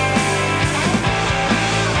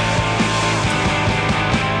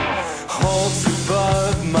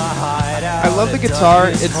 I love the guitar.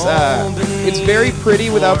 It's very pretty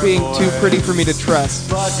without being too pretty for me to trust.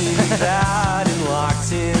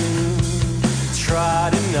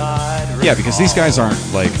 Yeah, because these guys aren't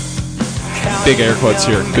like big air quotes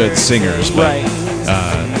here, good singers, but Right.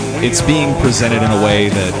 It's being presented in a way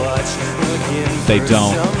that they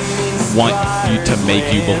don't want to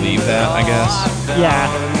make you believe that, I guess. Yeah.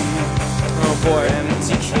 Oh boy.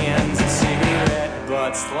 Empty cans and cigarette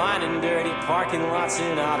butts, lining dirty parking lots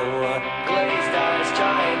in Ottawa. Glazed eyes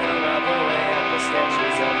trying to rub away at the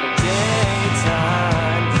sketches of the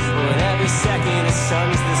daytime. When every second the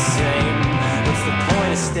sun's the same, what's the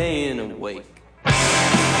point of staying awake?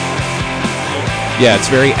 Yeah, it's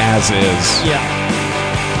very as is. Yeah.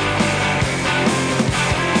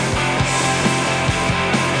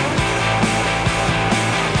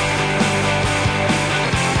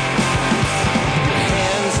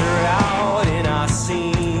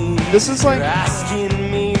 This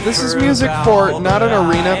is music for not an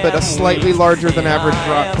arena, but a slightly larger than average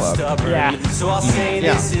rock club. Yeah.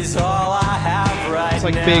 Yeah. It's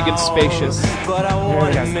like big and spacious. But I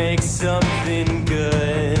want to make something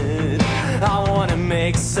good. I want to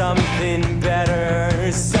make something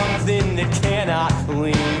better, something that cannot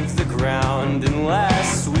leave the ground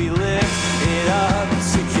unless we lift it up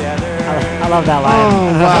together. I love that line.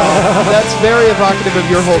 Oh wow, that's very evocative of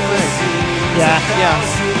your whole thing. Yeah.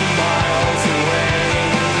 Yeah.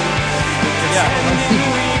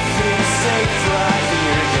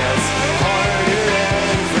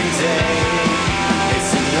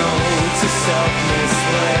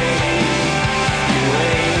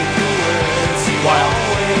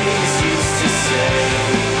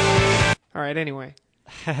 All right, anyway.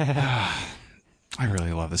 I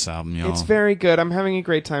really love this album, y'all. It's very good. I'm having a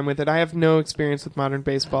great time with it. I have no experience with modern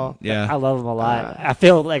baseball. Yeah. I love them a lot. I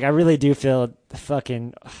feel like I really do feel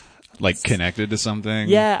fucking Like connected to something.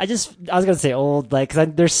 Yeah, I was gonna say old, like, cause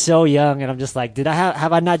they're so young, and I'm just like,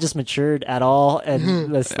 have I not just matured at all?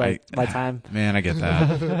 And that's like my time. Man, I get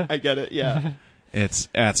that. I get it. Yeah.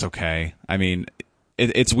 That's okay. I mean,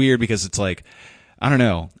 it's weird because it's like, I don't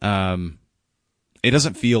know. It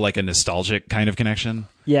doesn't feel like a nostalgic kind of connection.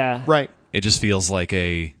 Yeah. Right. It just feels like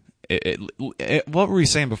what were we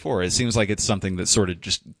saying before? It seems like it's something that sort of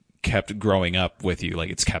just kept growing up with you, like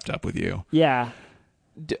it's kept up with you. Yeah.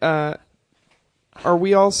 Are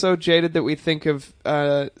we all so jaded that we think of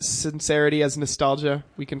sincerity as nostalgia?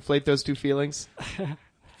 We conflate those two feelings.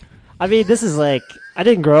 I mean, this is like, I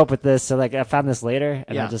didn't grow up with this, so like I found this later,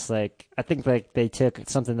 and Yeah. I just like, I think like they took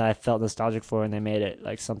something that I felt nostalgic for, and they made it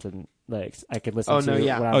like something like I could listen to when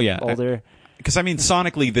I'm older. Because I mean,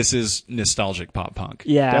 sonically, this is nostalgic pop punk.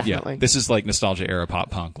 Yeah, definitely. Yeah, this is like nostalgia era pop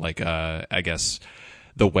punk. Like, I guess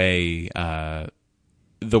the way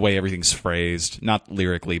everything's phrased, not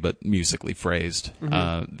lyrically but musically phrased.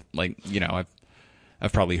 Mm-hmm. Like, you know,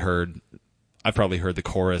 I've probably heard the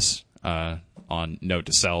chorus on Note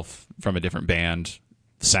to Self from a different band,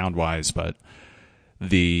 sound wise, but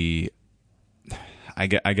I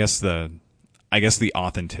guess the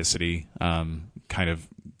authenticity kind of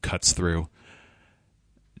cuts through,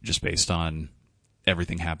 just based on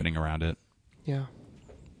everything happening around it. Yeah.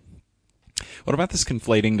 What about this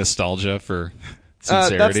conflating nostalgia for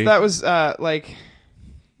sincerity? That was like,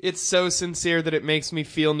 it's so sincere that it makes me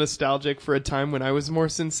feel nostalgic for a time when I was more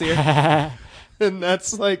sincere. And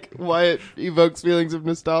that's like why it evokes feelings of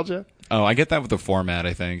nostalgia. Oh, I get that with the format,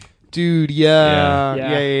 I think. Dude,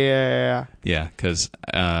 yeah. Yeah, because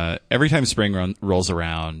every time spring rolls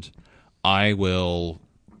around, I will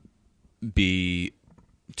be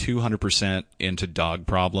 200% into dog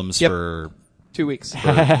problems for 2 weeks.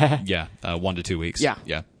 1 to 2 weeks.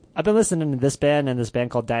 Yeah. I've been listening to this band and this band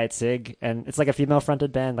called Diet Sig, and it's like a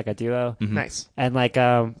female-fronted band, like a duo. Mm-hmm. Nice. And like,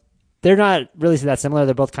 they're not really that similar.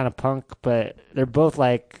 They're both kind of punk, but they're both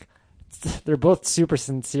super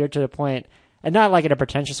sincere to the point, and not like in a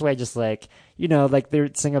pretentious way. Just like, you know, like they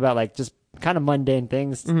sing about like just kind of mundane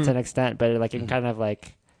things to an extent, but like in kind of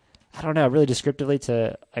like, I don't know, really descriptively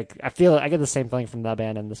to like. I get the same feeling from that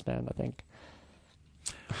band and this band, I think.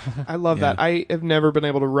 I love that. I have never been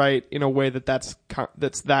able to write in a way that's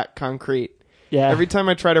that concrete. Yeah. Every time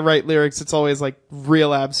I try to write lyrics, it's always like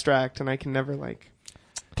real abstract, and I can never like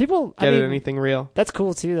People get at anything real. That's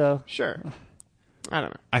cool too, though. Sure. I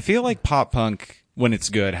don't know. I feel like pop punk, when it's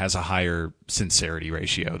good, has a higher sincerity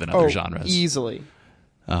ratio than other genres. Easily.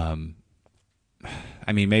 I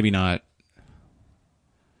mean, maybe not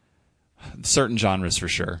certain genres for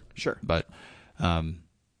sure. Sure. But,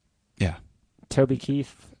 yeah. Toby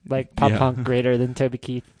Keith, like pop punk greater than Toby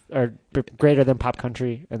Keith, or greater than pop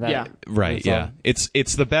country. And that Right, yeah. It's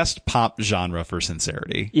the best pop genre for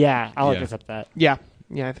sincerity. Yeah, I'll accept that. Yeah,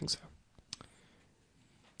 I think so.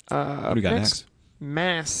 What do we got next?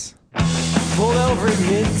 Mass. Pulled over at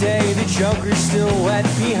midday, the Joker's still wet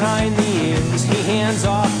behind the ears. He hands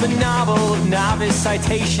off a novel of novice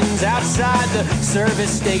citations outside the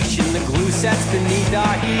service station. The glue sets beneath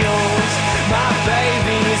our heels. My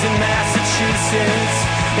baby's in Massachusetts.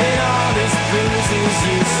 And all this booze is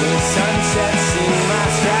useless. Sunsets in my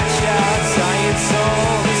scratched out science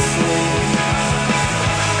soul to sleep.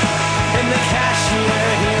 And the cashier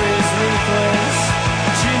here is ruthless.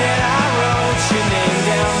 Jeanette, I wrote your name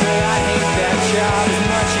down, but I hate that job as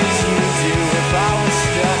much as you do. If I was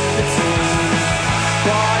stuck between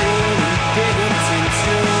Boston and Binghamton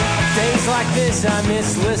too. Days like this, I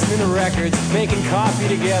miss listening to records, making coffee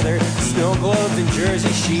together, snow globes and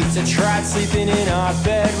jersey sheets. I tried sleeping in our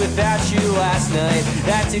bed without you last night.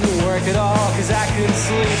 That didn't work at all, cause I couldn't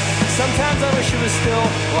sleep. Sometimes I wish it was still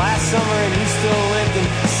last summer and you still lived in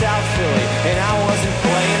South Philly, and I wasn't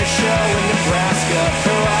playing a show in Nebraska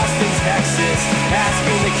or Austin, Texas,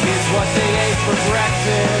 asking the kids what they ate for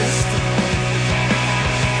breakfast.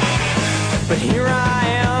 But here I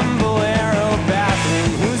am, Bolero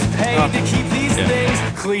bathroom. Who's paid to keep these things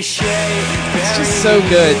cliche? It's just so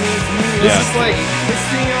good. This is like,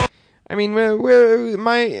 I mean,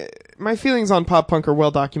 my feelings on pop punk are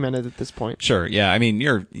well documented at this point. Sure. Yeah. I mean,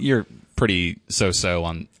 you're pretty so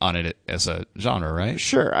on it as a genre, right?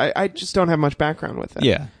 Sure. I just don't have much background with it.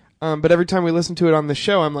 Yeah. But every time we listen to it on the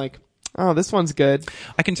show, I'm like, oh, this one's good.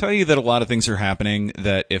 I can tell you that a lot of things are happening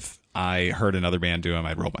that if I heard another band do them,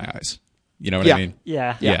 I'd roll my eyes. You know what I mean?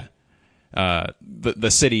 Yeah. Yeah. The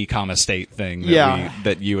city, state thing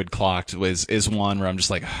that you had clocked is one where I'm just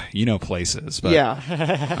like, places, but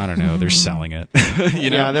I don't know, they're selling it.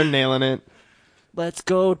 Yeah, they're nailing it. Let's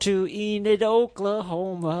go to Enid,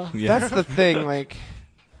 Oklahoma. Yeah. That's the thing. Like,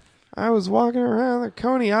 I was walking around the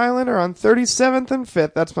Coney Island or on 37th and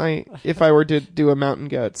 5th. That's if I were to do a Mountain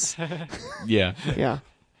Goats. Yeah. Yeah.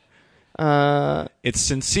 It's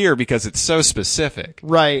sincere because it's so specific.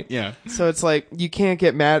 Right. Yeah. So it's like, you can't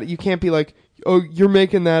get mad. You can't be like, oh, you're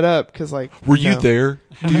making that up. Cause like, were you there?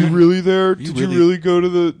 Were you really there? Did you really go to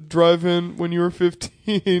the drive-in when you were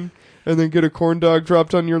 15 and then get a corn dog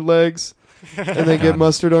dropped on your legs and then get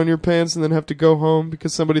mustard on your pants and then have to go home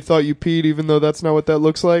because somebody thought you peed even though that's not what that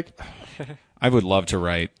looks like? I would love to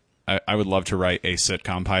write a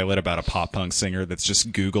sitcom pilot about a pop punk singer that's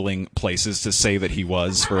just Googling places to say that he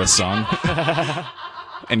was for a song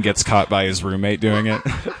and gets caught by his roommate doing it.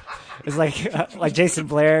 It's like Jason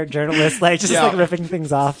Blair, journalist, like just like ripping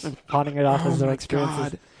things off and pawning it off as their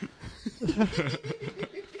experiences.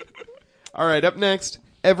 All right, up next,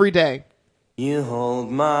 Every Day. You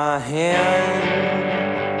hold my hand,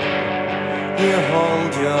 you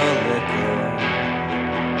hold your liquor,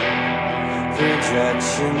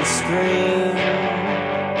 projection screen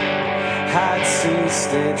had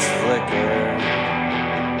ceased its flicker.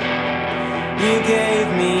 You gave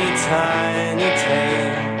me tiny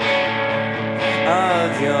taste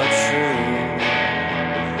of your truth.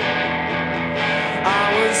 I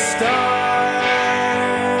was starved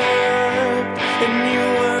and you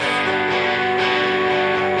were free.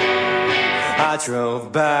 I drove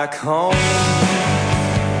back home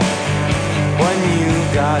when you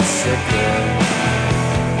got sicker,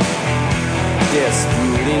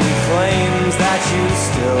 disputing claims that you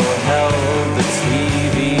still held the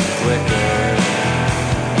TV flicker.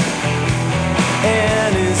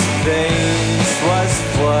 And his face was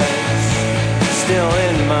flushed, still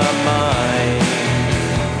in my mind.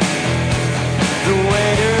 The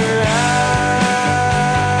waiter asked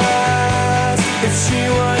if she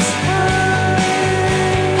was high.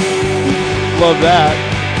 Love that.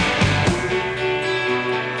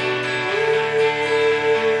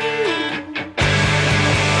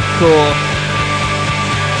 Cool.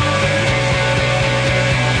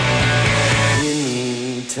 You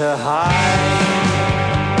need to hide.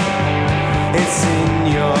 It's in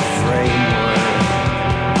your framework.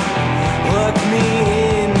 Look me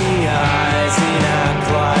in the eyes and act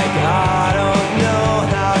like I don't know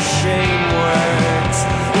how shame works.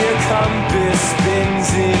 Your compass spins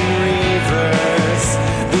in reverse.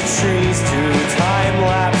 The trees to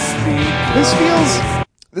time-lapse speed.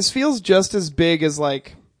 This feels just as big as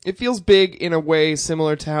like, it feels big in a way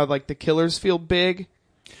similar to how like the Killers feel big.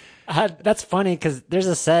 That's funny because there's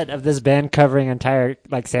a set of this band covering entire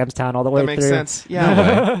like Sam's Town all the way That through. makes sense.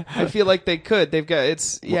 Yeah, I feel like they could. They've got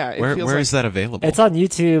Where is that available? It's on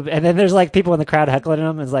YouTube, and then there's like people in the crowd heckling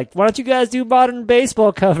them. It's like, why don't you guys do modern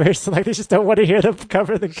baseball covers? Like they just don't want to hear them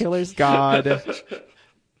cover the Killers. God,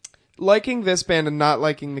 liking this band and not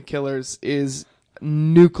liking the Killers is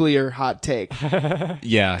nuclear hot take.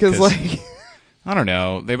 Yeah, because like I don't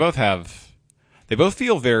know. They both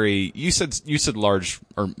feel very. You said large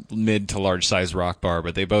or mid to large size rock bar,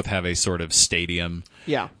 but they both have a sort of stadium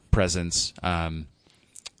presence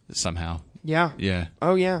somehow. Yeah. Yeah.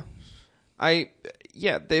 Oh yeah.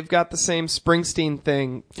 They've got the same Springsteen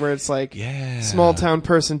thing where it's like small town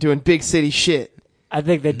person doing big city shit. I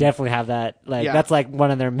think they definitely have that. Like Yeah. that's like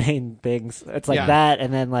one of their main things. It's like Yeah. that,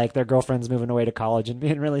 and then like their girlfriend's moving away to college and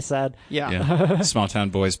being really sad. Yeah. Small town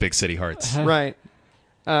boys, big city hearts. Right.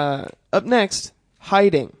 Up next,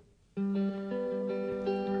 Hiding.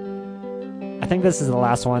 I think this is the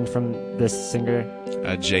last one from this singer.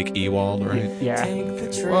 Jake Ewald, right? Yeah.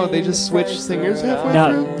 Whoa, they just switched singers halfway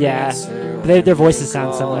No, through? yeah. Their voices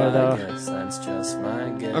sound similar though. That's just my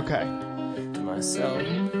gift Okay. to myself.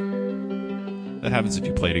 That happens if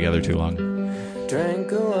you play together too long.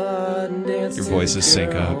 Drank a lot and danced Your to voices the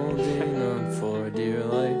sync up. holding on for dear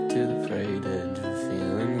life to the frayed edge of a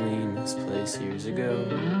feeling we misplaced years ago.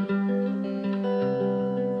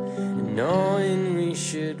 And knowing we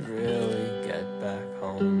should really get back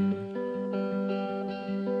home.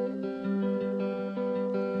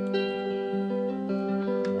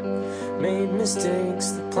 Made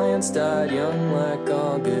mistakes, the plants died young like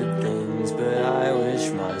all good things. But I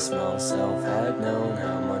wish my small self had known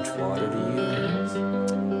how much water to use.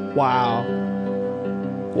 Wow.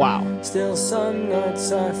 Wow. Still some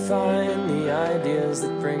nights I find the ideas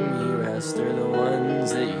that bring me rest are the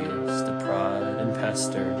ones that used to prod and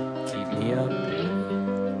pester, keep me up.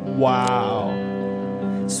 Wow.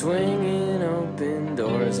 Swinging open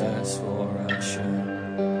doors I swore I'd shut.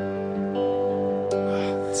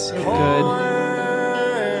 So good.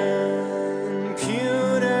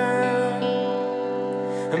 Computer,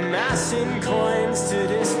 amassing coins to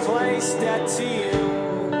displace debt to you.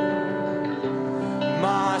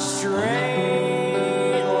 My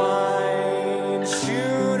straight line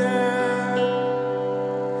shooter,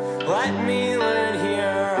 let me learn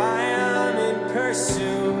here. I am in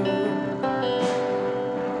pursuit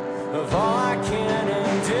of all I can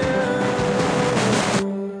undo.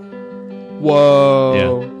 Whoa.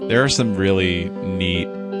 Yeah. There are some really neat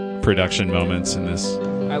production moments in this.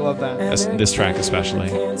 I love that. This track especially.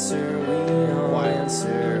 Answer, we all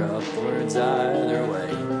answer upwards either way.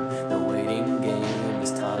 The waiting game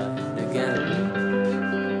is tied again.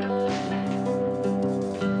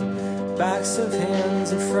 Backs of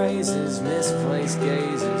hands and phrases, misplaced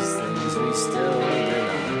gazes, things we still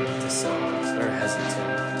deny to songs or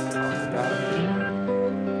hesitant to talk about.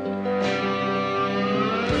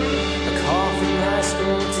 A call from high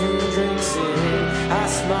school, 2 drinks in. I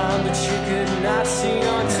smiled, but you could not see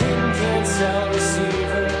on tin cancel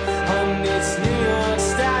receiver. On this New York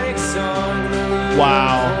static song.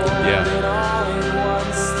 Wow. Yeah.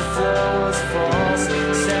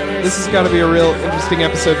 This has got to be a real interesting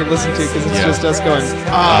episode to listen to because it's Yeah. just us going,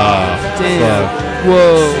 damn. Fuck.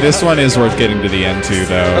 Whoa. This one is worth getting to the end to,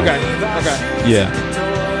 though. Okay. Yeah.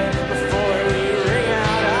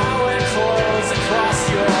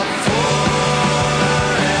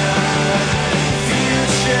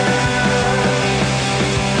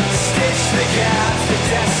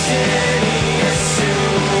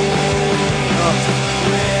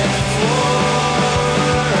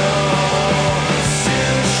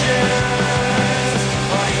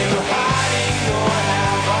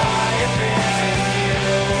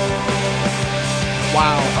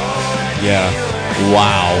 Wow. Yeah.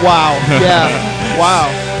 Wow. Wow. Yeah. Wow.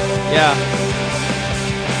 Yeah.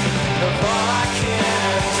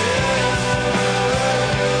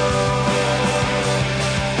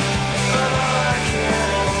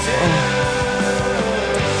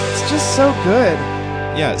 It's just so good.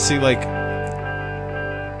 Yeah, see, like,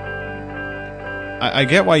 I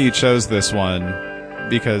get why you chose this one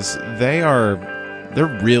because they're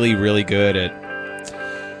really, really good at.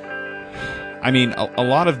 I mean, a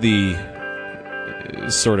lot of the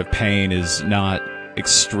sort of pain is not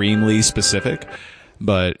extremely specific,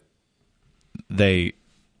 but I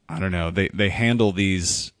don't know, they handle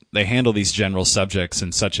these general subjects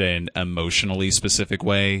in such an emotionally specific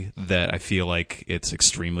way that I feel like it's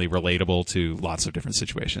extremely relatable to lots of different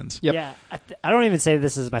situations. Yep. Yeah, I don't even say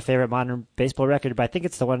this is my favorite modern baseball record, but I think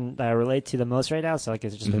it's the one that I relate to the most right now. So like,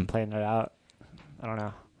 it's just been playing it out. I don't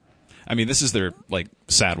know. I mean, this is their like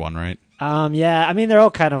sad one, right? Yeah, I mean they're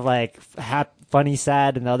all kind of like funny,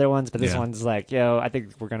 sad, and the other ones, but this Yeah. one's like, yo, I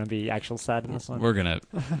think we're gonna be actual sad in this one. We're gonna,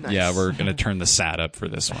 we're gonna turn the sad up for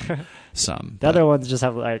this one. Some The other ones just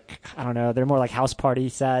have like, I don't know, they're more like house party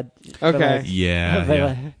sad. But, Okay. like, yeah, but, yeah.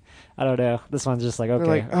 like, I don't know. This one's just like, They're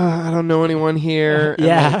okay. like, I don't know anyone here. And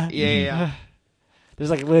Yeah. like, yeah. There's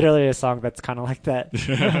like literally a song that's kind of like that.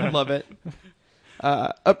 Love it.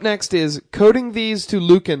 Up next is Coding These to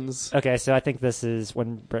Lukens. Okay, so I think this is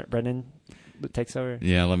when Brendan takes over.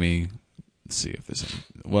 Yeah, let me see if there's any.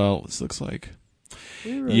 Well, this looks like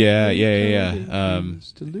We're yeah. coding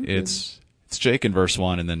these to Lukens. It's It's Jake in verse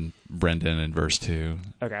 1 and then Brendan in verse 2.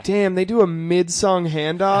 Okay. Damn, they do a mid-song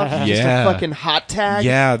handoff. Just a Yeah. fucking hot tag.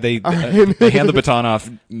 Yeah, they hand the baton off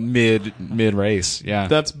mid race. Yeah.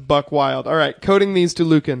 That's buck wild. All right, coding these to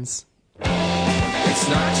Lukens. It's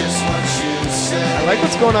not just what you say. I like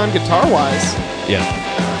what's going on guitar-wise. Yeah.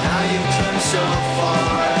 How you come so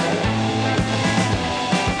far.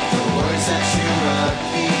 The words that you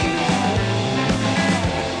repeat.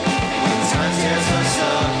 When time tears us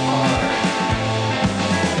apart.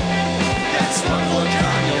 That's one look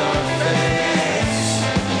on your face.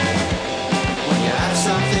 When you have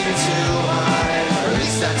something to hide. Or at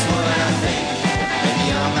least that's what I think. Maybe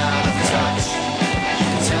I'm out of touch. You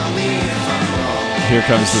can tell me if I'm wrong. Here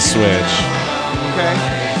comes the switch. Okay.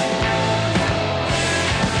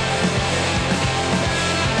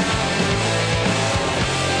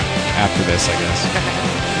 After this, I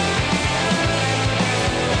guess.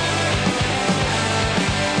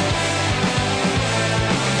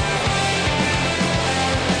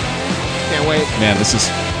 Can't wait. Man, this is...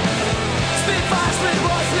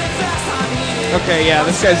 Okay, yeah,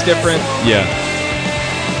 this guy's different. Yeah.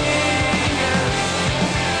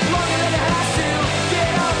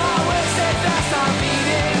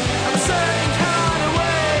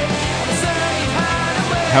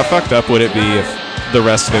 How fucked up would it be if the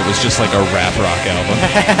rest of it was just like a rap rock album?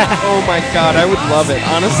 Oh my god, I would love it.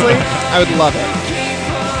 Honestly, I would love it.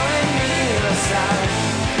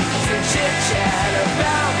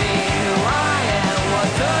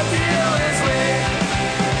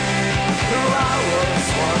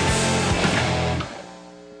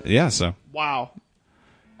 Yeah, so Wow.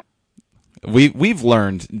 we've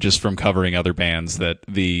learned just from covering other bands that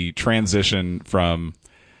the transition from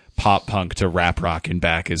pop punk to rap rock and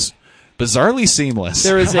back is bizarrely seamless.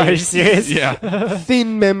 There is Are you a serious? yeah.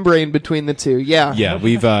 thin membrane between the two. Yeah. Yeah,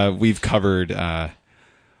 we've covered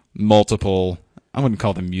multiple, I wouldn't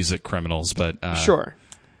call them music criminals, but Sure.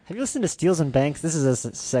 Have you listened to Steels and Banks? This is a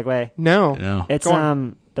segue. No. no. It's Go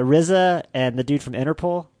on. the RZA and the dude from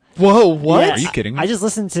Interpol. Whoa, what? Yeah, Are you kidding me? I just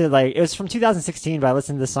listened to it was from 2016, but I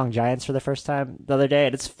listened to the song Giants for the first time the other day,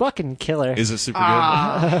 and it's fucking killer. Is it super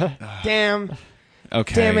Damn. good?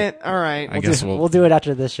 Okay. Damn it. All right. I guess we'll do it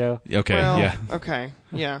after this show. Okay, Well, yeah. Okay.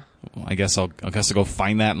 Yeah. Well, I guess I'll go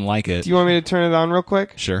find that and like it. Do you want me to turn it on real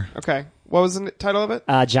quick? Sure. Okay. What was the title of it?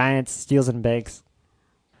 Giants, Steels and Banks.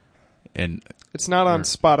 And It's not on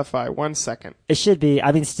Spotify. 1 second. It should be.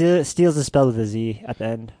 I mean, Steels is spelled with a Z at the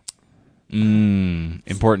end.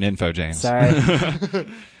 important info, James. Sorry.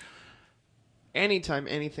 Anytime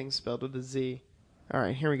anything's spelled with a Z. All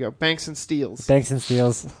right, here we go. Banks and Steels. Banks and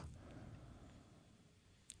Steels.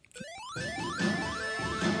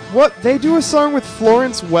 What? They do a song with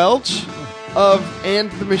Florence Welch of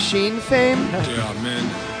And the Machine fame? Yeah, man.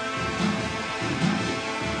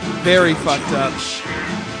 Very fucked up.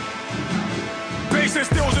 Bass and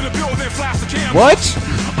stills in the building, flash the camera. What?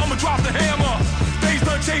 I'ma drop the hammer. Things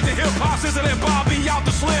done changing hip hop since I let Bobby out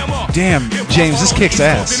the slammer. Damn, James, this kicks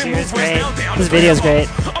ass. Dude, it's great. This video's great.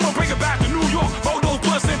 I'ma bring it back to New York. Hold those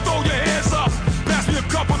blunts and throw your hands up. Pass me a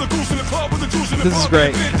cup with a goose in the club with the juice in the This is pub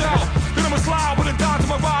great. and fit out. Then I'ma slide with a dime to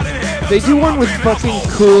my riding head. They do one with fucking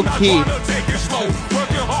Cool Keith.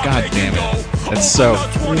 God damn it. That's so...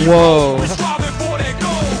 Whoa.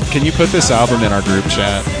 Can you put this album in our group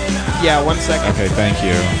chat? Yeah, 1 second. Okay, thank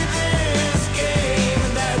you.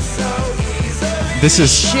 This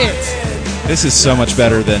is Shit. This is so much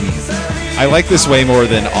better than... I like this way more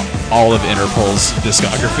than all of Interpol's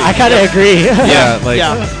discography. I kind of agree. Yeah, like...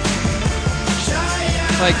 Yeah.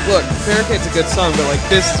 Like, look, Barricade's a good song, but like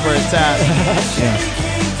this is where it's at. yeah.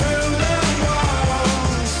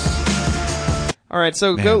 All right,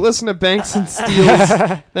 so Man. go listen to Banks and Steels.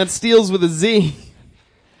 That's Steels with a Z.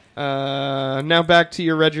 Now back to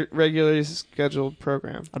your regularly scheduled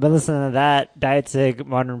program. I've been listening to that, Diet Sig,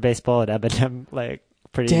 Modern Baseball, and Eminem, like,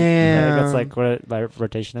 pretty... Damn. That's, like, what my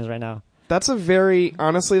rotation is right now. That's a very,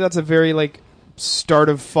 honestly, like, start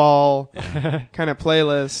of fall kind of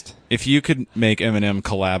playlist. If you could make Eminem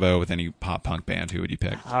collabo with any pop punk band, who would you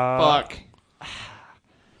pick? Fuck.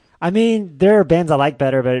 I mean, there are bands I like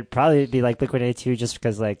better, but it'd probably be like Liquid 82 just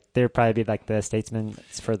because, like, they'd probably be like the statesmen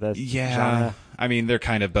for the genre. I mean, they're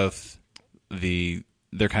kind of both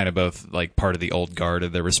like part of the old guard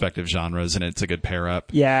of their respective genres, and it's a good pair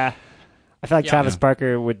up. Yeah. I feel like Yeah. Travis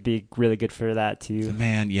Barker would be really good for that too.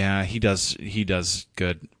 Man, yeah, he does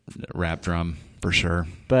good rap drum for sure.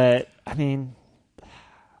 But I mean,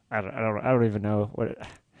 I don't even know what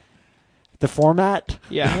the format.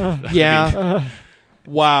 Yeah. Yeah.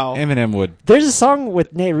 Wow. Eminem would. There's a song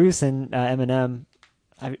with Nate Roos and Eminem.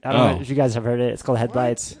 I don't know Oh. if you guys have heard it. It's called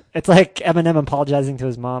Headlights. It's like Eminem apologizing to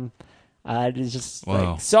his mom. It's just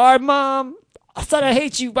Whoa. like, sorry, Mom. I thought I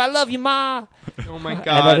hate you, but I love you, Ma. Oh my And then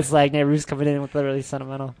god. it's like Nehru's coming in with the really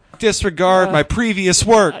sentimental. Disregard my previous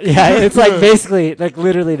work. Yeah, it's like basically, like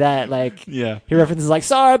literally that. Like, Yeah. he references like,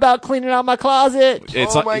 sorry about cleaning out my closet.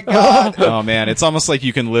 It's Oh my god. Oh man, it's almost like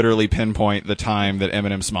you can literally pinpoint the time that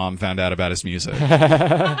Eminem's mom found out about his music.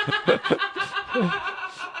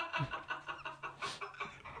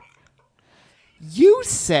 You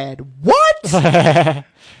said what?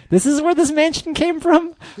 This is where this mansion came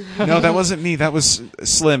from? No, that wasn't me. That was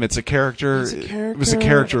Slim. It's a character. It was a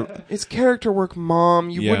character. It's character work, Mom.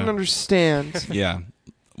 You Yeah. wouldn't understand. Yeah.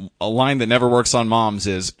 A line that never works on moms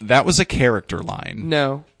is, that was a character line.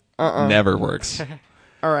 No. Never works.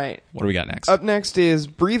 All right. What do we got next? Up next is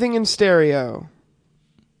Breathing in Stereo.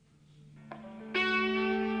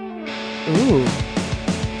 Ooh.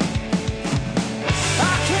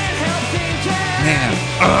 Man.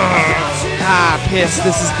 Ah, piss.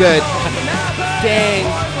 This is good. Dang.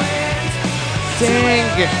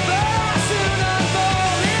 Dang.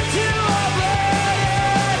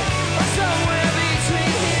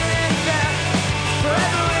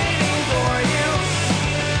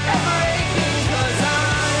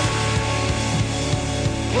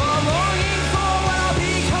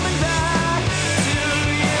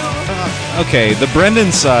 Okay, the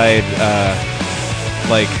Brendan side,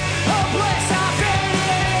 like,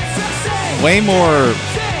 way more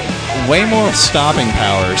stopping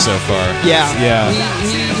power so far. Yeah. Yeah.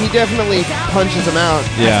 He definitely punches him out.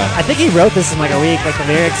 Yeah. I think he wrote this in like a week, like the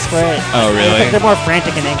lyrics for it. Oh, really? It's like they're more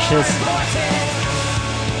frantic and anxious.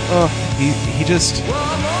 Oh. He just...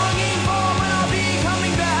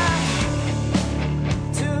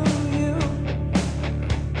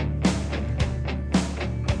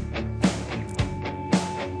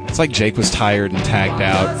 It's like Jake was tired and tagged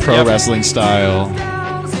out, pro wrestling style.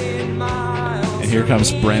 And here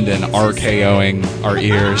comes Brendan RKOing our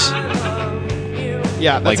ears.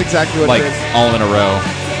 Yeah, that's Like, exactly what like it is. all in a row.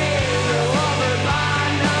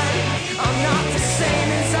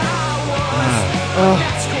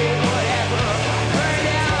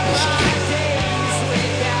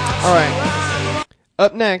 All right.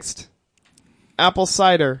 Up next, apple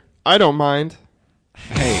cider. I don't mind.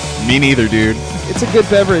 Hey, me neither, dude. It's a good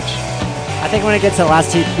beverage. I think when it gets to the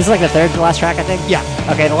last two, this is like the third to last track, I think? Yeah.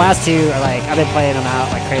 Okay, the last two are like, I've been playing them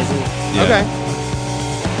out like crazy. Yeah. Okay.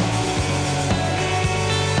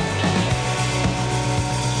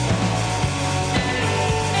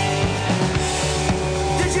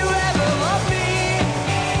 Did you ever love me?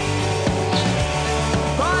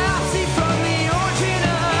 Biopsy from the origin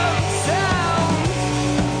of sound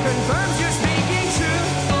confirms you're speaking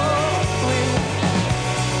truthfully.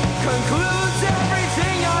 Concludes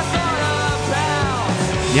everything I thought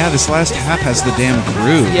about. Yeah, this last half has the damn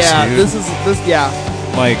grooves, Yeah, dude. this is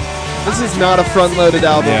Like, this is not a front-loaded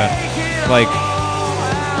album. yeah. Like,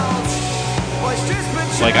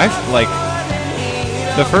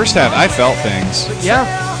 the first half, I felt things, Yeah.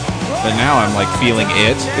 but now I'm like feeling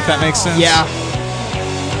it, if that makes sense. Yeah.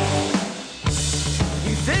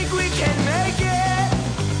 You think we can make it?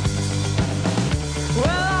 Well,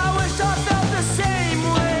 I wish I felt the same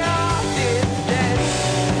way I did then.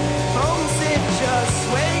 Homesick, just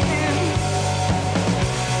waiting.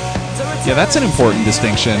 Yeah, that's an important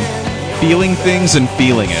distinction. Feeling things and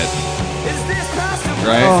feeling it, Is this past the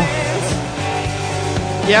right? Oh.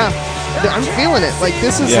 Yeah. I'm feeling it. Like,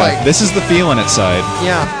 this is Yeah, like... this is the feeling it side.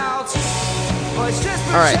 Yeah.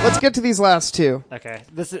 All right, let's get to these last two. Okay.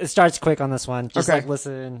 It starts quick on this one. Just Okay. like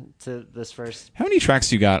listen to this first. How many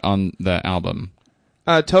tracks you got on the album?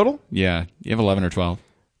 Total? Yeah, you have 11 or 12.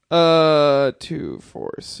 2,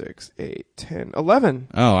 4, 6, 8, 10, 11.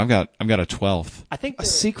 Oh, I've got a 12th. I think A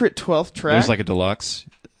secret 12th track? There's like a deluxe.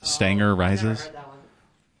 Stanger Rises.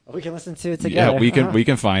 we can listen to it together. Yeah, we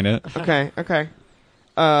can find it. Okay.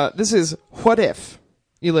 This is What If?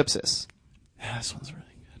 Ellipsis. Yeah, this one's really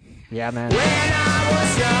good. Yeah, man.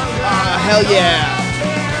 Hell yeah.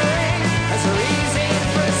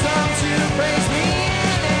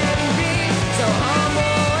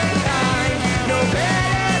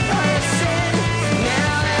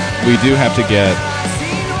 We do have to get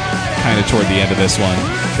kind of toward the end of this one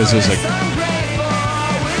because there's like, I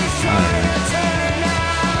don't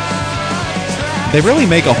know. They really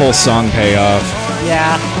make a whole song pay off.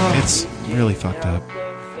 Yeah. It's really fucked up.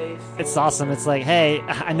 It's awesome. It's like, hey,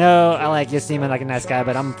 I know I like you seeming like a nice guy,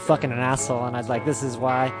 but I'm fucking an asshole, and I'd like, this is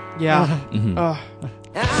why. Yeah. Mhm.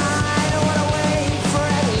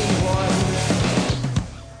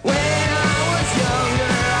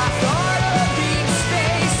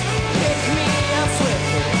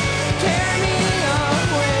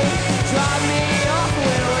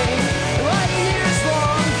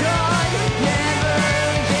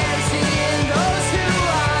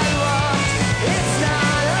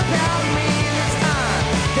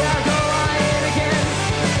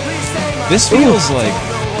 This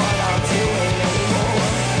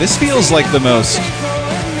feels like the most,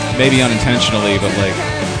 maybe unintentionally, but like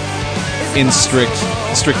in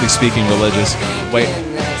strictly speaking, religious. Wait.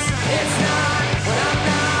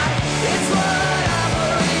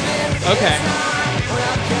 Okay.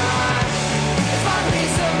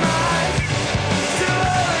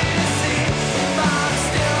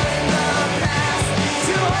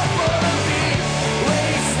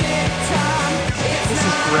 This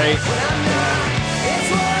is great.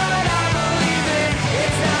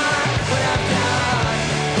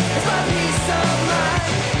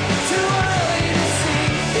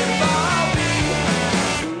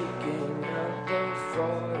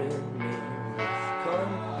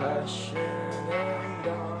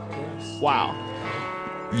 Wow.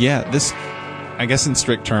 Yeah, this, I guess in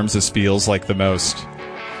strict terms, this feels like the most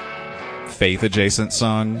faith-adjacent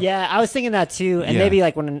song. Yeah, I was thinking that too, and Yeah. maybe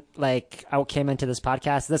like when like I came into this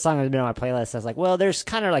podcast, this song has been on my playlist. I was like, well, there's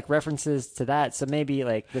kind of like references to that, so maybe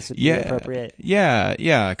like this would be appropriate.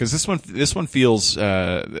 Yeah, because this one feels.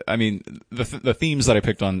 I mean, the themes that I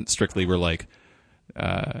picked on strictly were like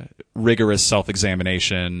rigorous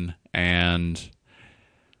self-examination and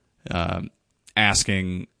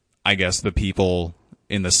asking, I guess, the people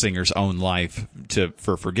in the singer's own life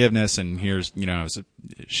for forgiveness. And here's, I was a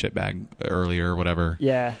shitbag earlier or whatever.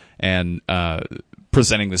 Yeah. And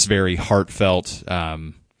presenting this very heartfelt,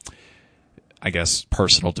 I guess,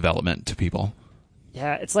 personal development to people.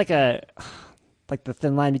 Yeah, it's like the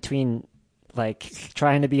thin line between like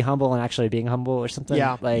trying to be humble and actually being humble or something.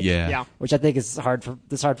 Yeah. Like, Yeah. which I think is hard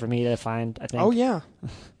for me to find, I think. Oh, yeah.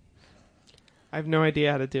 I have no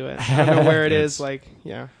idea how to do it. I don't know where it is. Like,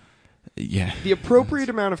 yeah. Yeah. The appropriate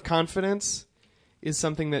amount of confidence is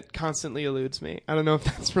something that constantly eludes me. I don't know if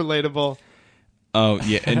that's relatable. Oh,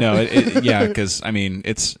 yeah. No, yeah, because, I mean,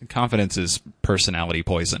 confidence is personality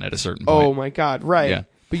poison at a certain point. Oh, my God. Right. Yeah.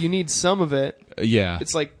 But you need some of it. Yeah.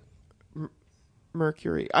 It's like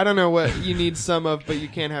mercury. I don't know what you need some of, but you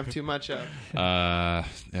can't have too much of.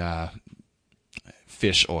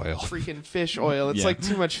 Fish oil. Freaking fish oil. It's Yeah. like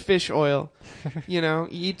too much fish oil. You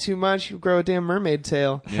eat too much, you grow a damn mermaid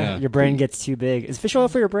tail. Yeah. Your brain gets too big. Is fish oil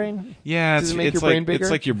for your brain? Yeah, Does it's it make it's your like brain bigger? it's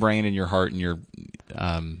like your brain and your heart and your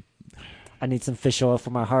I need some fish oil for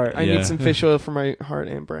my heart. I need some fish oil for my heart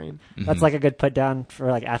and brain. That's like a good put down for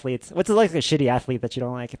like athletes. What's it like a shitty athlete that you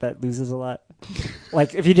don't like that loses a lot?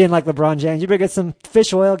 Like if you didn't like LeBron James, you better get some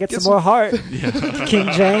fish oil, get some more heart. King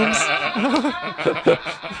James.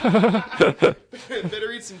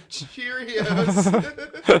 Better eat some Cheerios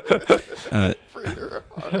for your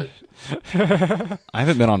heart. I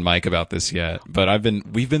haven't been on mic about this yet, but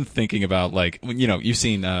we've been thinking about, like, you've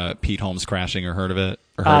seen Pete Holmes Crashing or heard of it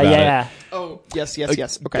or heard about yeah. it. Oh, yes.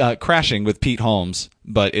 Okay. Crashing with Pete Holmes,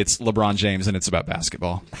 but it's LeBron James and it's about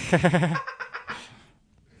basketball.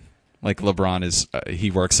 Like LeBron he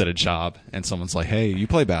works at a job and someone's like, "Hey, you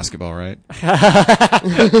play basketball, right?" I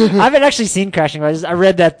haven't actually seen Crashing. I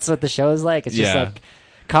read that's what the show is like. It's just like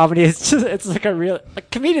comedy. It's like a real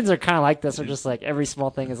comedians are kind of like this. They're just like every small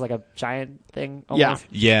thing is like a giant thing. Almost.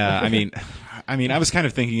 Yeah. I mean, I was kind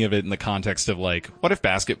of thinking of it in the context of like, what if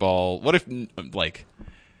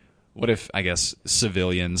I guess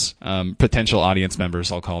civilians, potential audience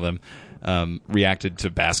members, I'll call them, reacted to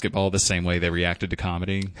basketball the same way they reacted to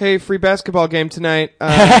comedy. Hey, free basketball game tonight.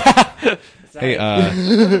 Hey,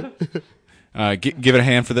 give it a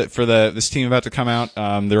hand for this team about to come out.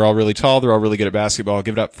 They're all really tall. They're all really good at basketball.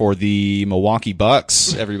 Give it up for the Milwaukee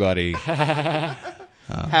Bucks, everybody.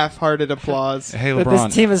 Half-hearted applause. Hey, But LeBron.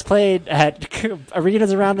 this team has played at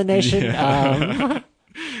arenas around the nation. Yeah.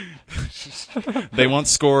 They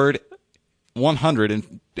once scored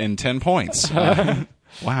 110 points. Wow.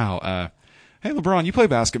 Hey, LeBron, you play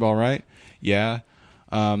basketball, right? Yeah.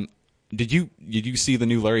 Did you see the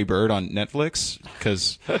new Larry Bird on Netflix?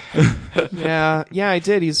 Because Yeah, I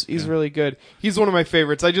did. He's really good. He's one of my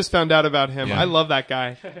favorites. I just found out about him. Yeah. I love that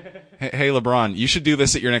guy. hey, LeBron, you should do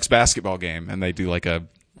this at your next basketball game, and they do like a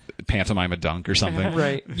pantomime a dunk or something.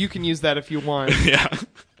 Right. You can use that if you want. Yeah.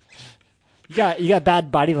 You got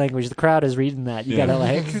bad body language. The crowd is reading that. You gotta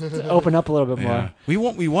like open up a little bit more. We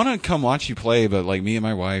want to come watch you play, but like me and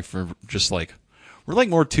my wife are just like, we're like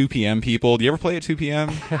more 2 p.m. people. Do you ever play at 2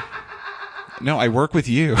 p.m.? No, I work with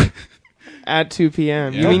you. At 2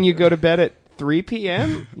 p.m. Yeah. You mean you go to bed at 3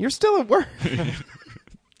 p.m.? You're still at work.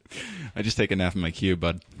 I just take a nap in my cube,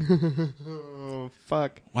 bud. Oh,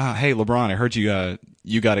 fuck. Wow. Hey, LeBron, I heard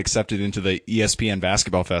you got accepted into the ESPN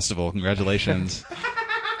Basketball Festival. Congratulations.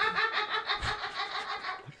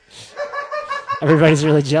 Everybody's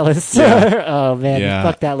really jealous. Yeah. Oh man, Yeah.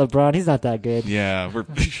 fuck that LeBron. He's not that good. Yeah,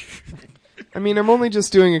 I mean, I'm only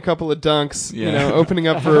just doing a couple of dunks, opening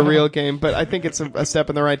up for a real game, but I think it's a step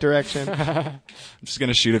in the right direction. I'm just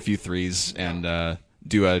gonna shoot a few threes and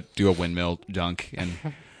do a windmill dunk and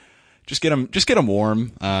just get them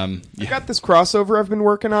warm. I got this crossover I've been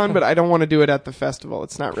working on, but I don't want to do it at the festival.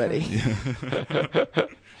 It's not ready.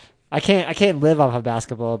 I can't live off of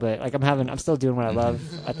basketball, but like I'm still doing what I love,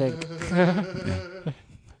 I think.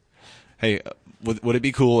 Hey, would it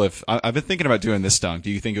be cool if I've been thinking about doing this dunk? Do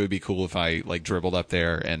you think it would be cool if I like dribbled up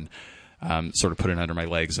there and sort of put it under my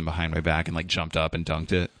legs and behind my back and like jumped up and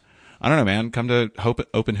dunked it? I don't know, man. Come to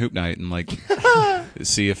open hoop night and like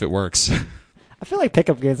see if it works. I feel like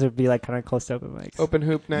pickup games would be like kind of close to open mics. Open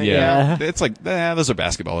hoop night. Yeah. It's like those are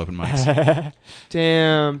basketball open mics.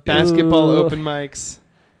 Damn, basketball open mics.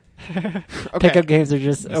 Okay. Pickup games are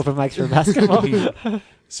just open mics for basketball.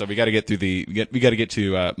 So we got to get through we got to get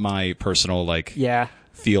to my personal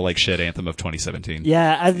feel like shit anthem of 2017.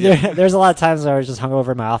 Yeah, there's a lot of times where I was just hung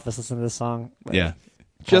over in my office listening to this song. Yeah.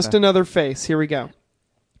 Just another face. Here we go.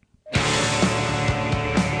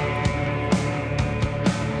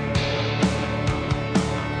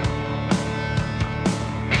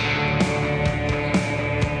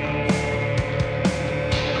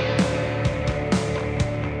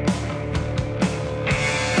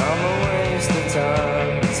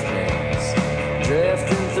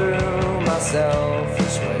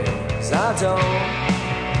 Selfish ways, I don't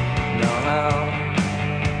know how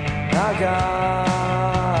I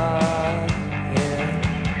got here.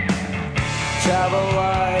 Travel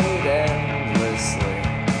light endlessly,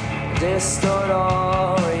 distort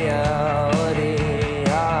all reality. I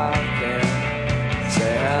can't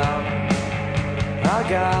say how I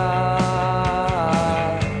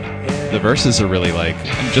got here. The verses are really like,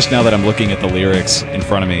 just now that I'm looking at the lyrics in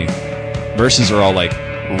front of me, verses are all like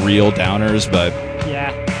real downers, but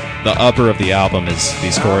the upper of the album is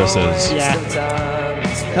these choruses. Yeah.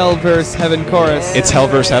 Hell verse, heaven chorus. It's hell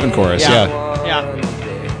verse, heaven chorus, yeah.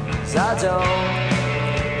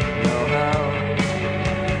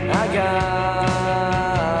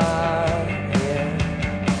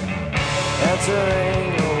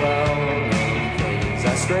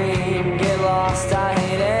 I scream, get lost, I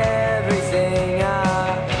hate everything.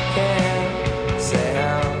 I can't say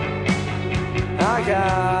how I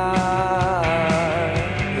got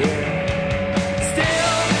here.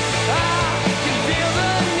 Still, I can feel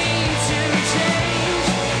the need to change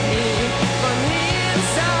me from the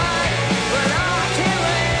inside, but I can't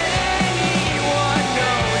let anyone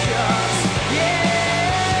know just yet.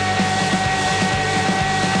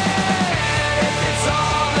 If it's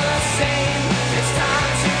all the same, it's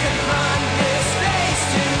time to confront this face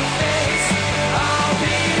to face. I'll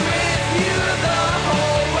be with you the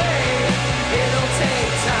whole way. It'll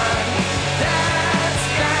take time, that's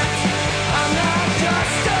fact. I'm not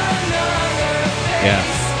just another face. Yeah.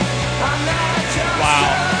 I'm not just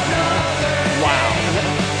another name.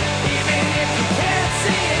 Even if you can't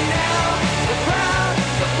see it now, we're proud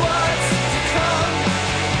of what's to come.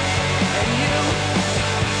 And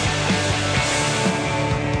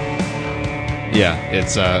you Yeah,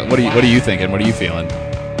 it's what are you thinking? What are you feeling?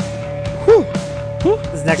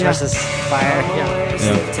 This next verse is fire. waste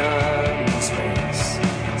of time and space.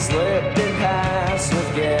 Slipping past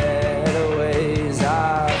with getaways.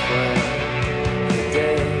 I plan for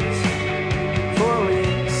days, for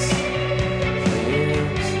weeks, for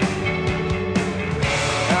years.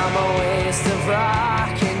 I'm a waste of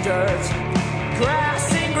rock and dirt,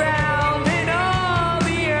 grass and ground, and all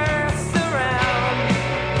the earth around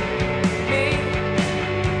me,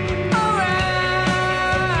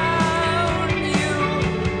 around you.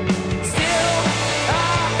 Still, I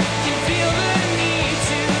can feel the need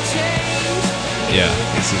to change Yeah,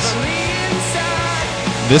 from the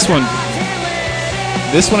inside. this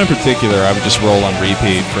one in particular, I would just roll on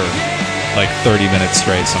repeat for like 30 minutes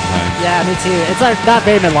straight sometimes. Yeah, me too. It's like not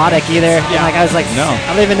very melodic either. And like I was like, No.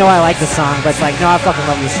 I don't even know I like this song, but it's like, no, I fucking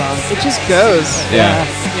love this song. It just goes. Yeah.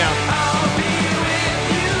 I'll be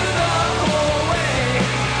with you the whole way.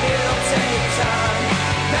 It'll take time,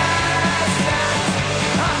 that's fact.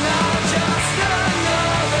 I'm not just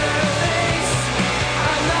another face.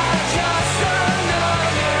 I'm not just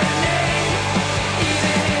another name.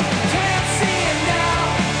 Even if you can't see it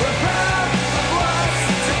now, we're proud of what's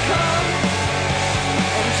to come.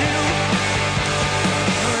 And you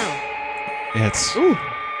It's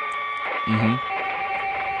Mm-hmm.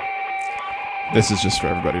 This is just for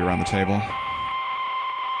everybody around the table.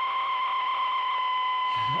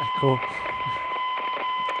 Cool.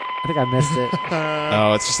 I think I missed it.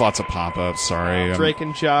 Oh, it's just lots of pop-ups. Sorry, Drake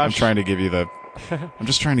and Josh. I'm trying to give you the I'm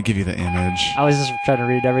just trying to give you the image. I was just trying to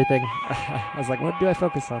read everything. I was like, what do I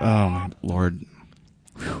focus on? Oh my Lord.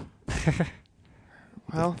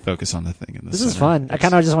 Well, Focus on the thing in the This center. is fun. I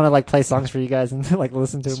kind of just want to like play songs for you guys and like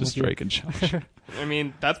listen to It's them. just with you. Drake and Josh. I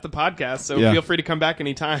mean, that's the podcast, so Yeah. feel free to come back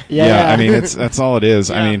anytime. Yeah, I mean, that's all it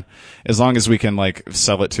is. I Yeah. mean, as long as we can like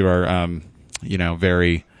sell it to our,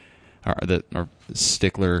 very, our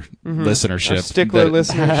stickler listenership, Our stickler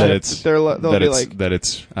listenership. that it's They'll that be it's like, that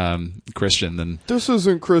it's Christian, then this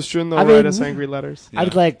isn't Christian. They'll I write mean- us angry letters.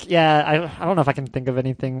 I'd like, I don't know if I can think of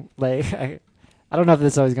anything like, I don't know if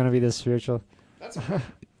it's always going to be this spiritual.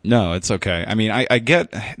 no, it's okay. I mean, I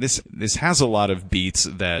get this. This has a lot of beats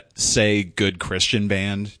that say good Christian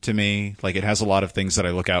band to me. Like it has a lot of things that I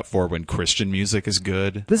look out for when Christian music is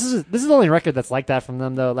good. This is the only record that's like that from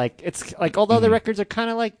them though. Like it's like all the other records are kind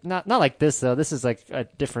of like not like this though. This is like a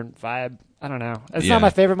different vibe. I don't know. It's Yeah. not my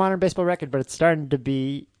favorite modern baseball record, but it's starting to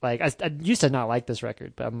be like I used to not like this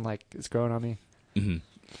record, but I'm like it's growing on me. Mm-hmm.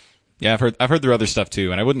 Yeah, I've heard their other stuff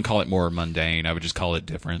too, and I wouldn't call it more mundane. I would just call it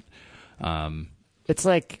different. It's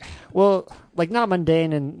like, well, like not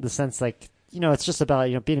mundane in the sense like, it's just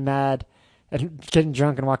about, being mad and getting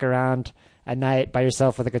drunk and walking around at night by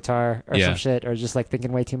yourself with a guitar or Yeah. some shit, or just like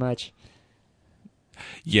thinking way too much.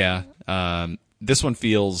 Yeah, this one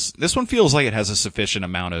feels like it has a sufficient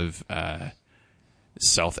amount of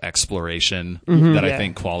self exploration that I Yeah.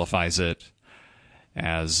 think qualifies it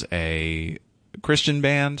as a Christian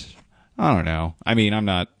band. I don't know. I mean, I'm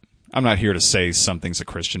not here to say something's a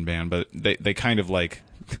Christian band, but they kind of like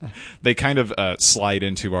slide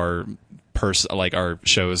into our our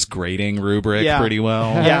show's grading rubric Yeah. pretty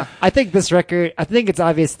well. Yeah. I think this record, it's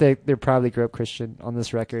obvious that they probably grew up Christian on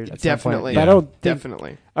this record. At Definitely. Some point. But I don't think,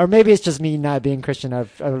 Definitely. or maybe it's just me not being Christian. I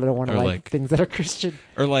don't want to Or like like- things that are Christian.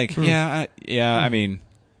 Or like, I mean,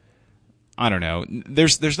 I don't know.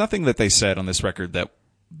 There's nothing that they said on this record that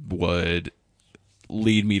would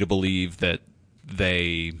lead me to believe that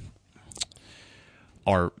they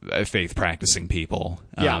are faith practicing people.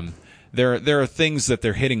 Yeah. There are things that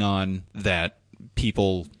they're hitting on that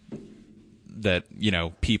people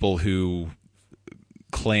who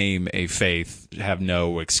claim a faith have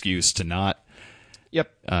no excuse to not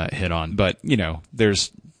Yep. hit on. But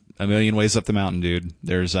there's a million ways up the mountain, dude.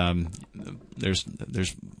 There's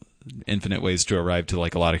infinite ways to arrive to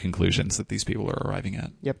like a lot of conclusions that these people are arriving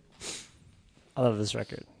at. Yep. I love this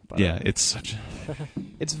record. But, Yeah, it's such.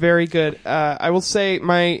 It's very good. I will say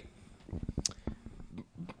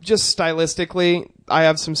just stylistically, I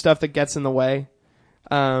have some stuff that gets in the way.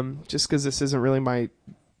 Just because this isn't really my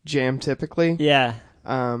jam typically. yeah.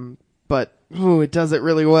 But it does it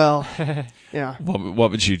really well. Yeah.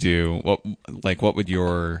 What would you do? What would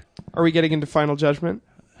your? Are we getting into Final Judgment?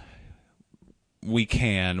 We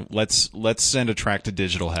can let's send a track to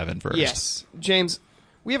Digital Heaven first. Yes, James.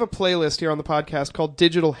 We have a playlist here on the podcast called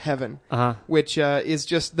Digital Heaven, which is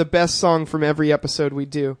just the best song from every episode we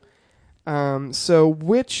do. So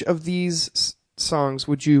which of these songs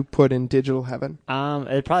would you put in Digital Heaven?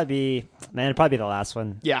 It'd probably be the last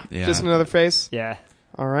one. Yeah. Yeah. Just Another Face? Yeah.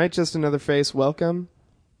 All right, Just Another Face. Welcome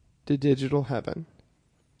to Digital Heaven.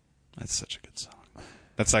 That's such a good song.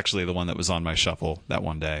 That's actually the one that was on my shuffle that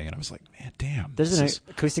one day, and I was like, man, damn. There's this an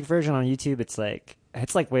acoustic version on YouTube. It's like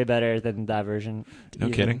way better than that version. No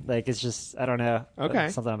kidding? Like it's just I don't know. Okay.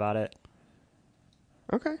 Something about it.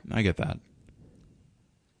 Okay. I get that.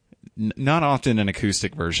 Not often an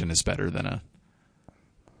acoustic version is better than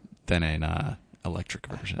an electric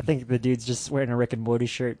version. I think the dude's just wearing a Rick and Morty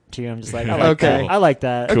shirt too. I'm just like, I like Okay. that. I like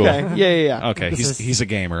that. Cool. Okay. Yeah. Okay, This he's a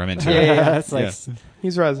gamer. I'm into Yeah. it. It's like,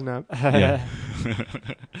 He's rising up. Yeah.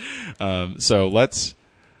 So let's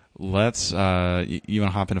you want to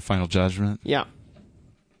hop into Final Judgment? Yeah.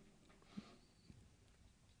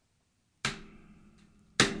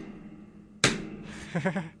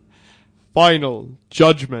 Final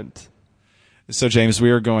Judgment. So James,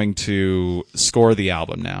 we are going to score the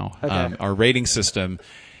album now. Okay. Our rating system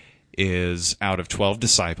is out of 12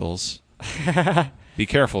 disciples. Be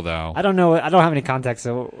careful though. I don't know. I don't have any context.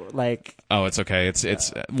 So like, Oh, it's okay. It's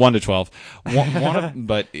 1 to 12.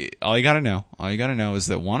 But all you gotta know is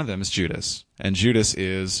that one of them is Judas, and Judas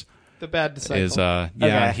is The bad disciple.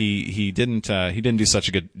 Okay. he didn't do such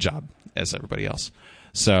a good job as everybody else.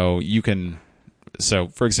 So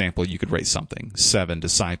for example, you could rate something 7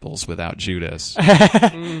 disciples without Judas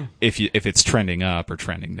if it's trending up or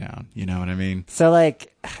trending down. You know what I mean? so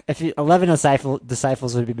like, 11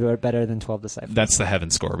 disciples would be better than 12 disciples. That's the heaven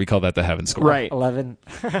score. We call that the heaven score. Right. 11.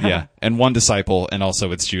 Yeah. And 1 disciple, and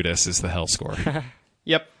also it's Judas, is the hell score.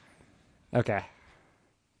 Yep. Okay.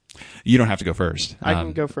 You don't have to go first. I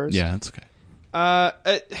can go first. Yeah, that's okay.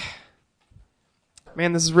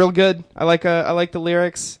 Man, this is real good. I like the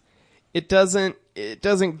lyrics. It doesn't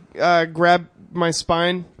grab my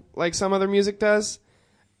spine like some other music does.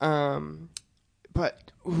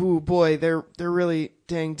 But ooh boy, they're really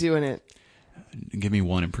dang doing it. Give me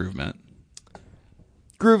one improvement.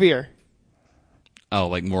 Groovier. Oh,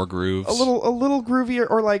 like more grooves. A little groovier,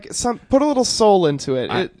 or like put a little soul into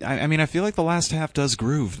it. I mean, I feel like the last half does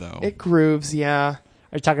groove though. It grooves, yeah.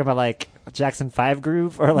 Are you talking about like Jackson 5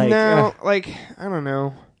 groove or like? No, like I don't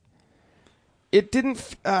know. It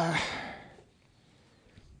didn't.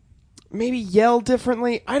 Maybe yell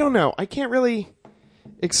differently. I don't know. I can't really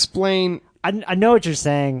explain. I know what you're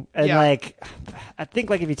saying, and Yeah. like, I think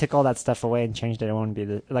like if you took all that stuff away and changed it, it wouldn't be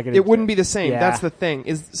It wouldn't be the same. Yeah. That's the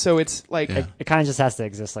thing. So it's like Yeah. It kind of just has to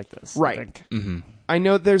exist like this, Right. I think. Mm-hmm. I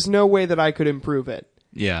know there's no way that I could improve it.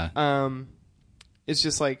 Yeah. It's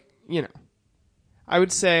just like, I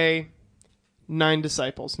would say 9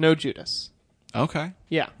 disciples, no Judas. Okay.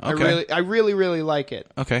 Yeah. Okay. I really like it.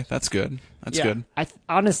 Okay, that's good. That's Yeah. good.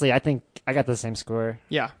 Honestly, I think I got the same score.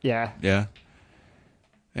 Yeah. Yeah. Yeah.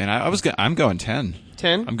 And I'm going 10.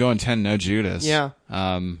 10? I'm going 10. No Judas. Yeah.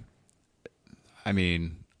 I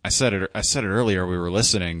mean, I said it earlier. We were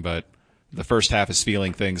listening, but the first half is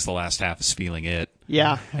feeling things. The last half is feeling it.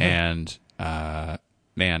 Yeah. And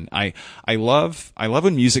man, I love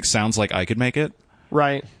when music sounds like I could make it.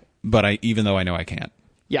 Right. But even though I know I can't.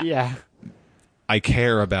 Yeah. Yeah. I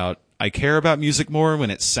care about music more when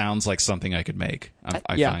it sounds like something I could make.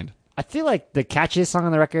 I Yeah. find. I feel like the catchiest song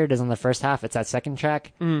on the record is on the first half. It's that second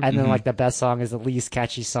track, and then like the best song is the least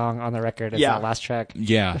catchy song on the record. It's Yeah. that last track.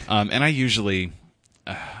 Yeah, and I usually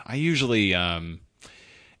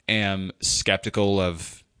am skeptical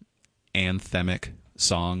of anthemic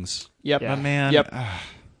songs. Yep. Yeah. But man, Yep.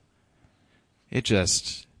 it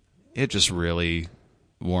just really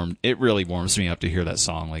warms me up to hear that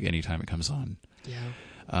song like anytime it comes on.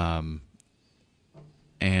 Yeah.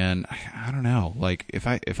 And I don't know, like if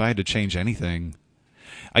I had to change anything,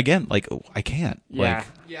 again, like I can't. Yeah. Like,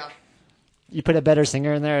 Yeah. You put a better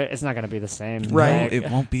singer in there, it's not going to be the same. Right. no,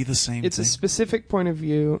 it won't be the same. It's a thing. specific point of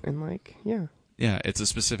view, and like, yeah. Yeah, it's a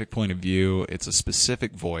specific point of view. It's a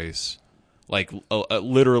specific voice, like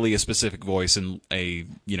literally a specific voice and a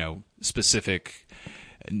specific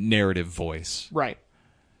narrative voice. Right.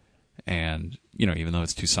 And even though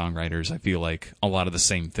it's two songwriters, I feel like a lot of the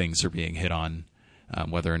same things are being hit on,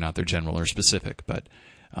 whether or not they're general or specific. But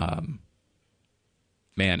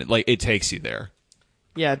man, it takes you there.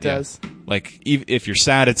 Yeah, it does. Yeah. Like if you're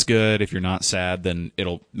sad, it's good. If you're not sad, then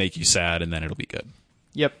it'll make you sad, and then it'll be good.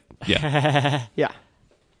 Yep. Yeah. Yeah.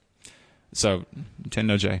 So 10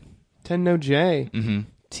 no J. 10 no J. Mm-hmm.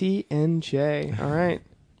 TNJ. All right.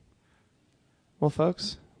 Well,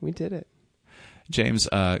 folks, we did it. James,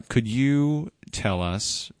 could you tell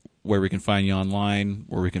us where we can find you online,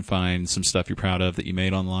 where we can find some stuff you're proud of that you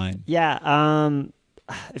made online? Yeah.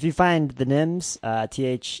 If you find the Nghiems,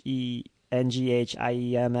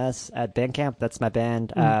 ThenGhiems at Bandcamp, that's my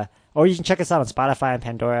band. Or you can check us out on Spotify and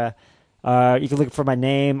Pandora. You can look for my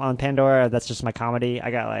name on Pandora. That's just my comedy.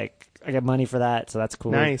 I got money for that, so that's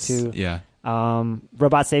cool Nice. Yeah. too.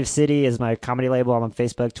 Robot Save City is my comedy label. I'm on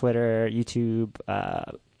Facebook, Twitter, YouTube,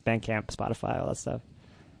 Bandcamp, Spotify, all that stuff.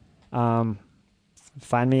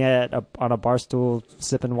 Find me on a bar stool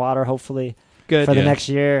sipping water, hopefully. Good. For the Yeah. next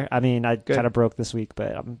year. I mean, I Good. kind of broke this week,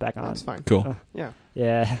 but I'm back on. That's fine. Cool. Yeah.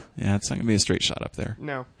 Yeah. Yeah, it's not going to be a straight shot up there.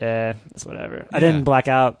 No. Yeah, it's whatever. I Yeah. didn't black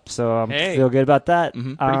out, so I Hey. feel good about that.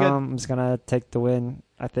 Mhm. Pretty good. I'm just going to take the win,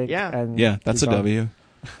 I think. Yeah. And Yeah, that's a keep on. W.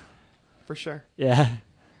 For sure. Yeah.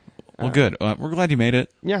 Well, good. We're glad you made it.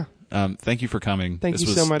 Yeah. Thank you for coming. Thank This you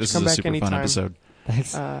was, so much. This Come was a back super anytime. fun episode.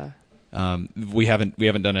 Thanks. We haven't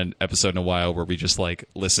done an episode in a while where we just like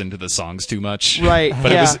listen to the songs too much. Right.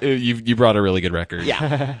 But Yeah. you brought a really good record.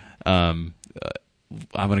 Yeah. I'm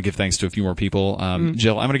going to give thanks to a few more people.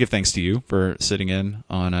 Jill, I'm going to give thanks to you for sitting in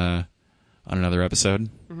on another episode.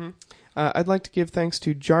 I'd like to give thanks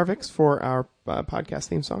to Jarvix for our podcast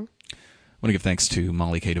theme song. I want to give thanks to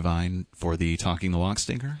Molly K. Devine for the Talking the Walk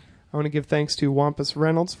stinger. I want to give thanks to Wampus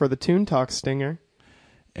Reynolds for the Toon Talk stinger.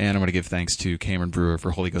 And I want to give thanks to Cameron Brewer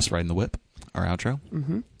for Holy Ghost Riding the Whip, our outro.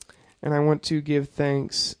 And I want to give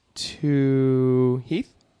thanks to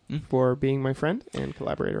Heath for being my friend and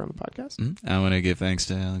collaborator on the podcast. I want to give thanks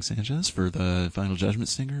to Alex Sanchez for the Final Judgment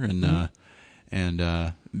stinger and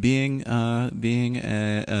being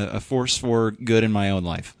a force for good in my own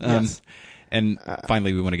life. Yes. And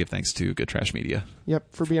finally, we want to give thanks to Good Trash Media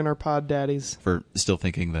Yep, for being our pod daddies. for still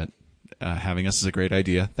thinking that having us is a great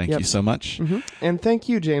idea. Thank Yep. you so much. And thank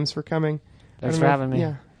you, James, for coming. Thanks I don't for know having me.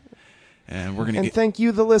 Yeah. And we're gonna And thank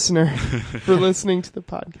you, the listener, for listening to the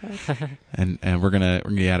podcast. and we're gonna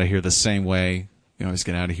get out of here the same way. We always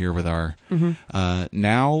get out of here with our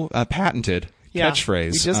now patented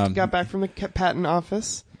catchphrase. We just got back from the patent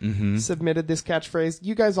office. Submitted this catchphrase.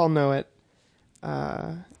 You guys all know it.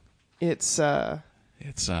 It's water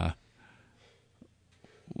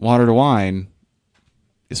to wine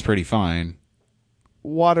is pretty fine.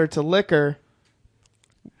 Water to liquor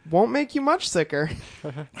won't make you much sicker.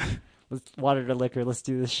 Water to liquor, let's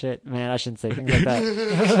do this shit. Man, I shouldn't say things like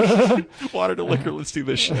that. Water to liquor, let's do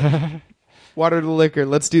this shit. Water to liquor,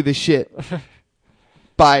 let's do this shit.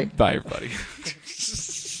 Bye. Bye, everybody.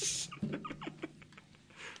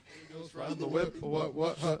 Riding the whip, what,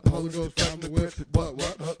 Holy Ghost riding the whip,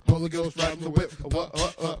 what, Holy Ghost riding the whip, what,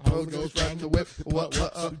 Holy Ghost riding the whip, what,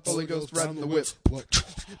 Holy Ghost riding the whip, what.